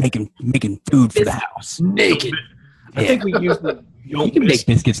doing, making food for the house. Naked. I think we used the You can make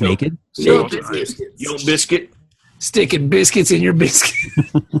biscuits naked. no biscuits. Yolk biscuit. Sticking biscuits in your biscuit.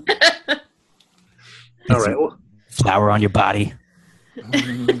 All right. Well, Flour on your body.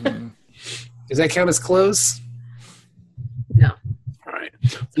 does that count as clothes? No. All right.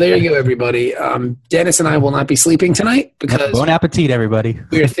 There you go, everybody. Dennis and I will not be sleeping tonight because Bon appetit, everybody.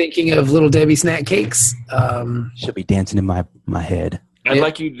 we are thinking of Little Debbie snack cakes. Should be dancing in my head. I'd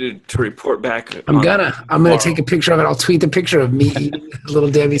like you to report back. I'm gonna take a picture of it. I'll tweet the picture of me eating Little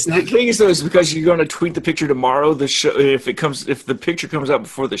Debbie snack The cake. thing is, though, is because you're going to tweet the picture tomorrow. The show, if the picture comes out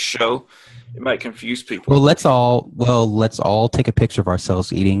before the show, it might confuse people. Well, let's all take a picture of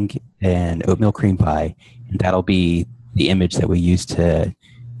ourselves eating an oatmeal cream pie, and that'll be the image that we use to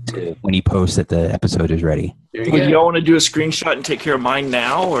when he posts that the episode is ready. There you Would go. y'all want to do a screenshot and take care of mine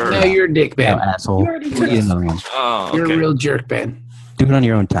now, or No, you're a dick, No, man. asshole. You already We'll eat another one. oh, You're okay? a real jerk, man. Do it on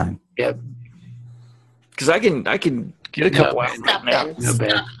your own time. Yep. Because I can get a couple No, out Stop right now. it. No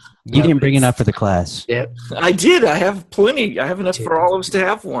bad. You didn't bring enough for the class. Yep. I did. I have plenty. I have enough for all of us to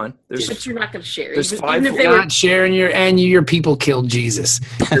have one. There's But you're not going to share. There's Even, five- even if they were. Not sharing your people killed Jesus.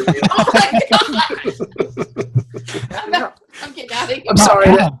 Oh my God. I'm getting out of here. I'm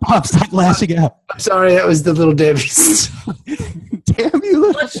sorry. Bob, stop lashing out. I'm sorry. That was the Little Debbie's. Damn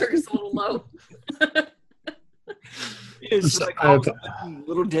you. Blood sugar's a little low. it's so- like all of a sudden,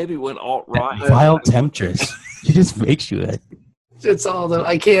 Little Debbie went alt right. Vile temptress. She just makes you it. It's all the.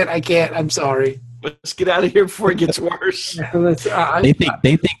 I can't. I'm sorry. Let's get out of here before it gets worse. Let's, They think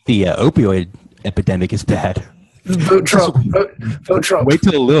the opioid epidemic is bad. vote Trump. Vote Trump. Wait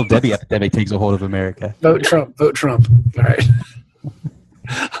till the Little Debbie epidemic takes a hold of America. Vote Trump. Vote Trump. All right.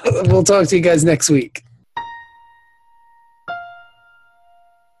 We'll talk to you guys next week.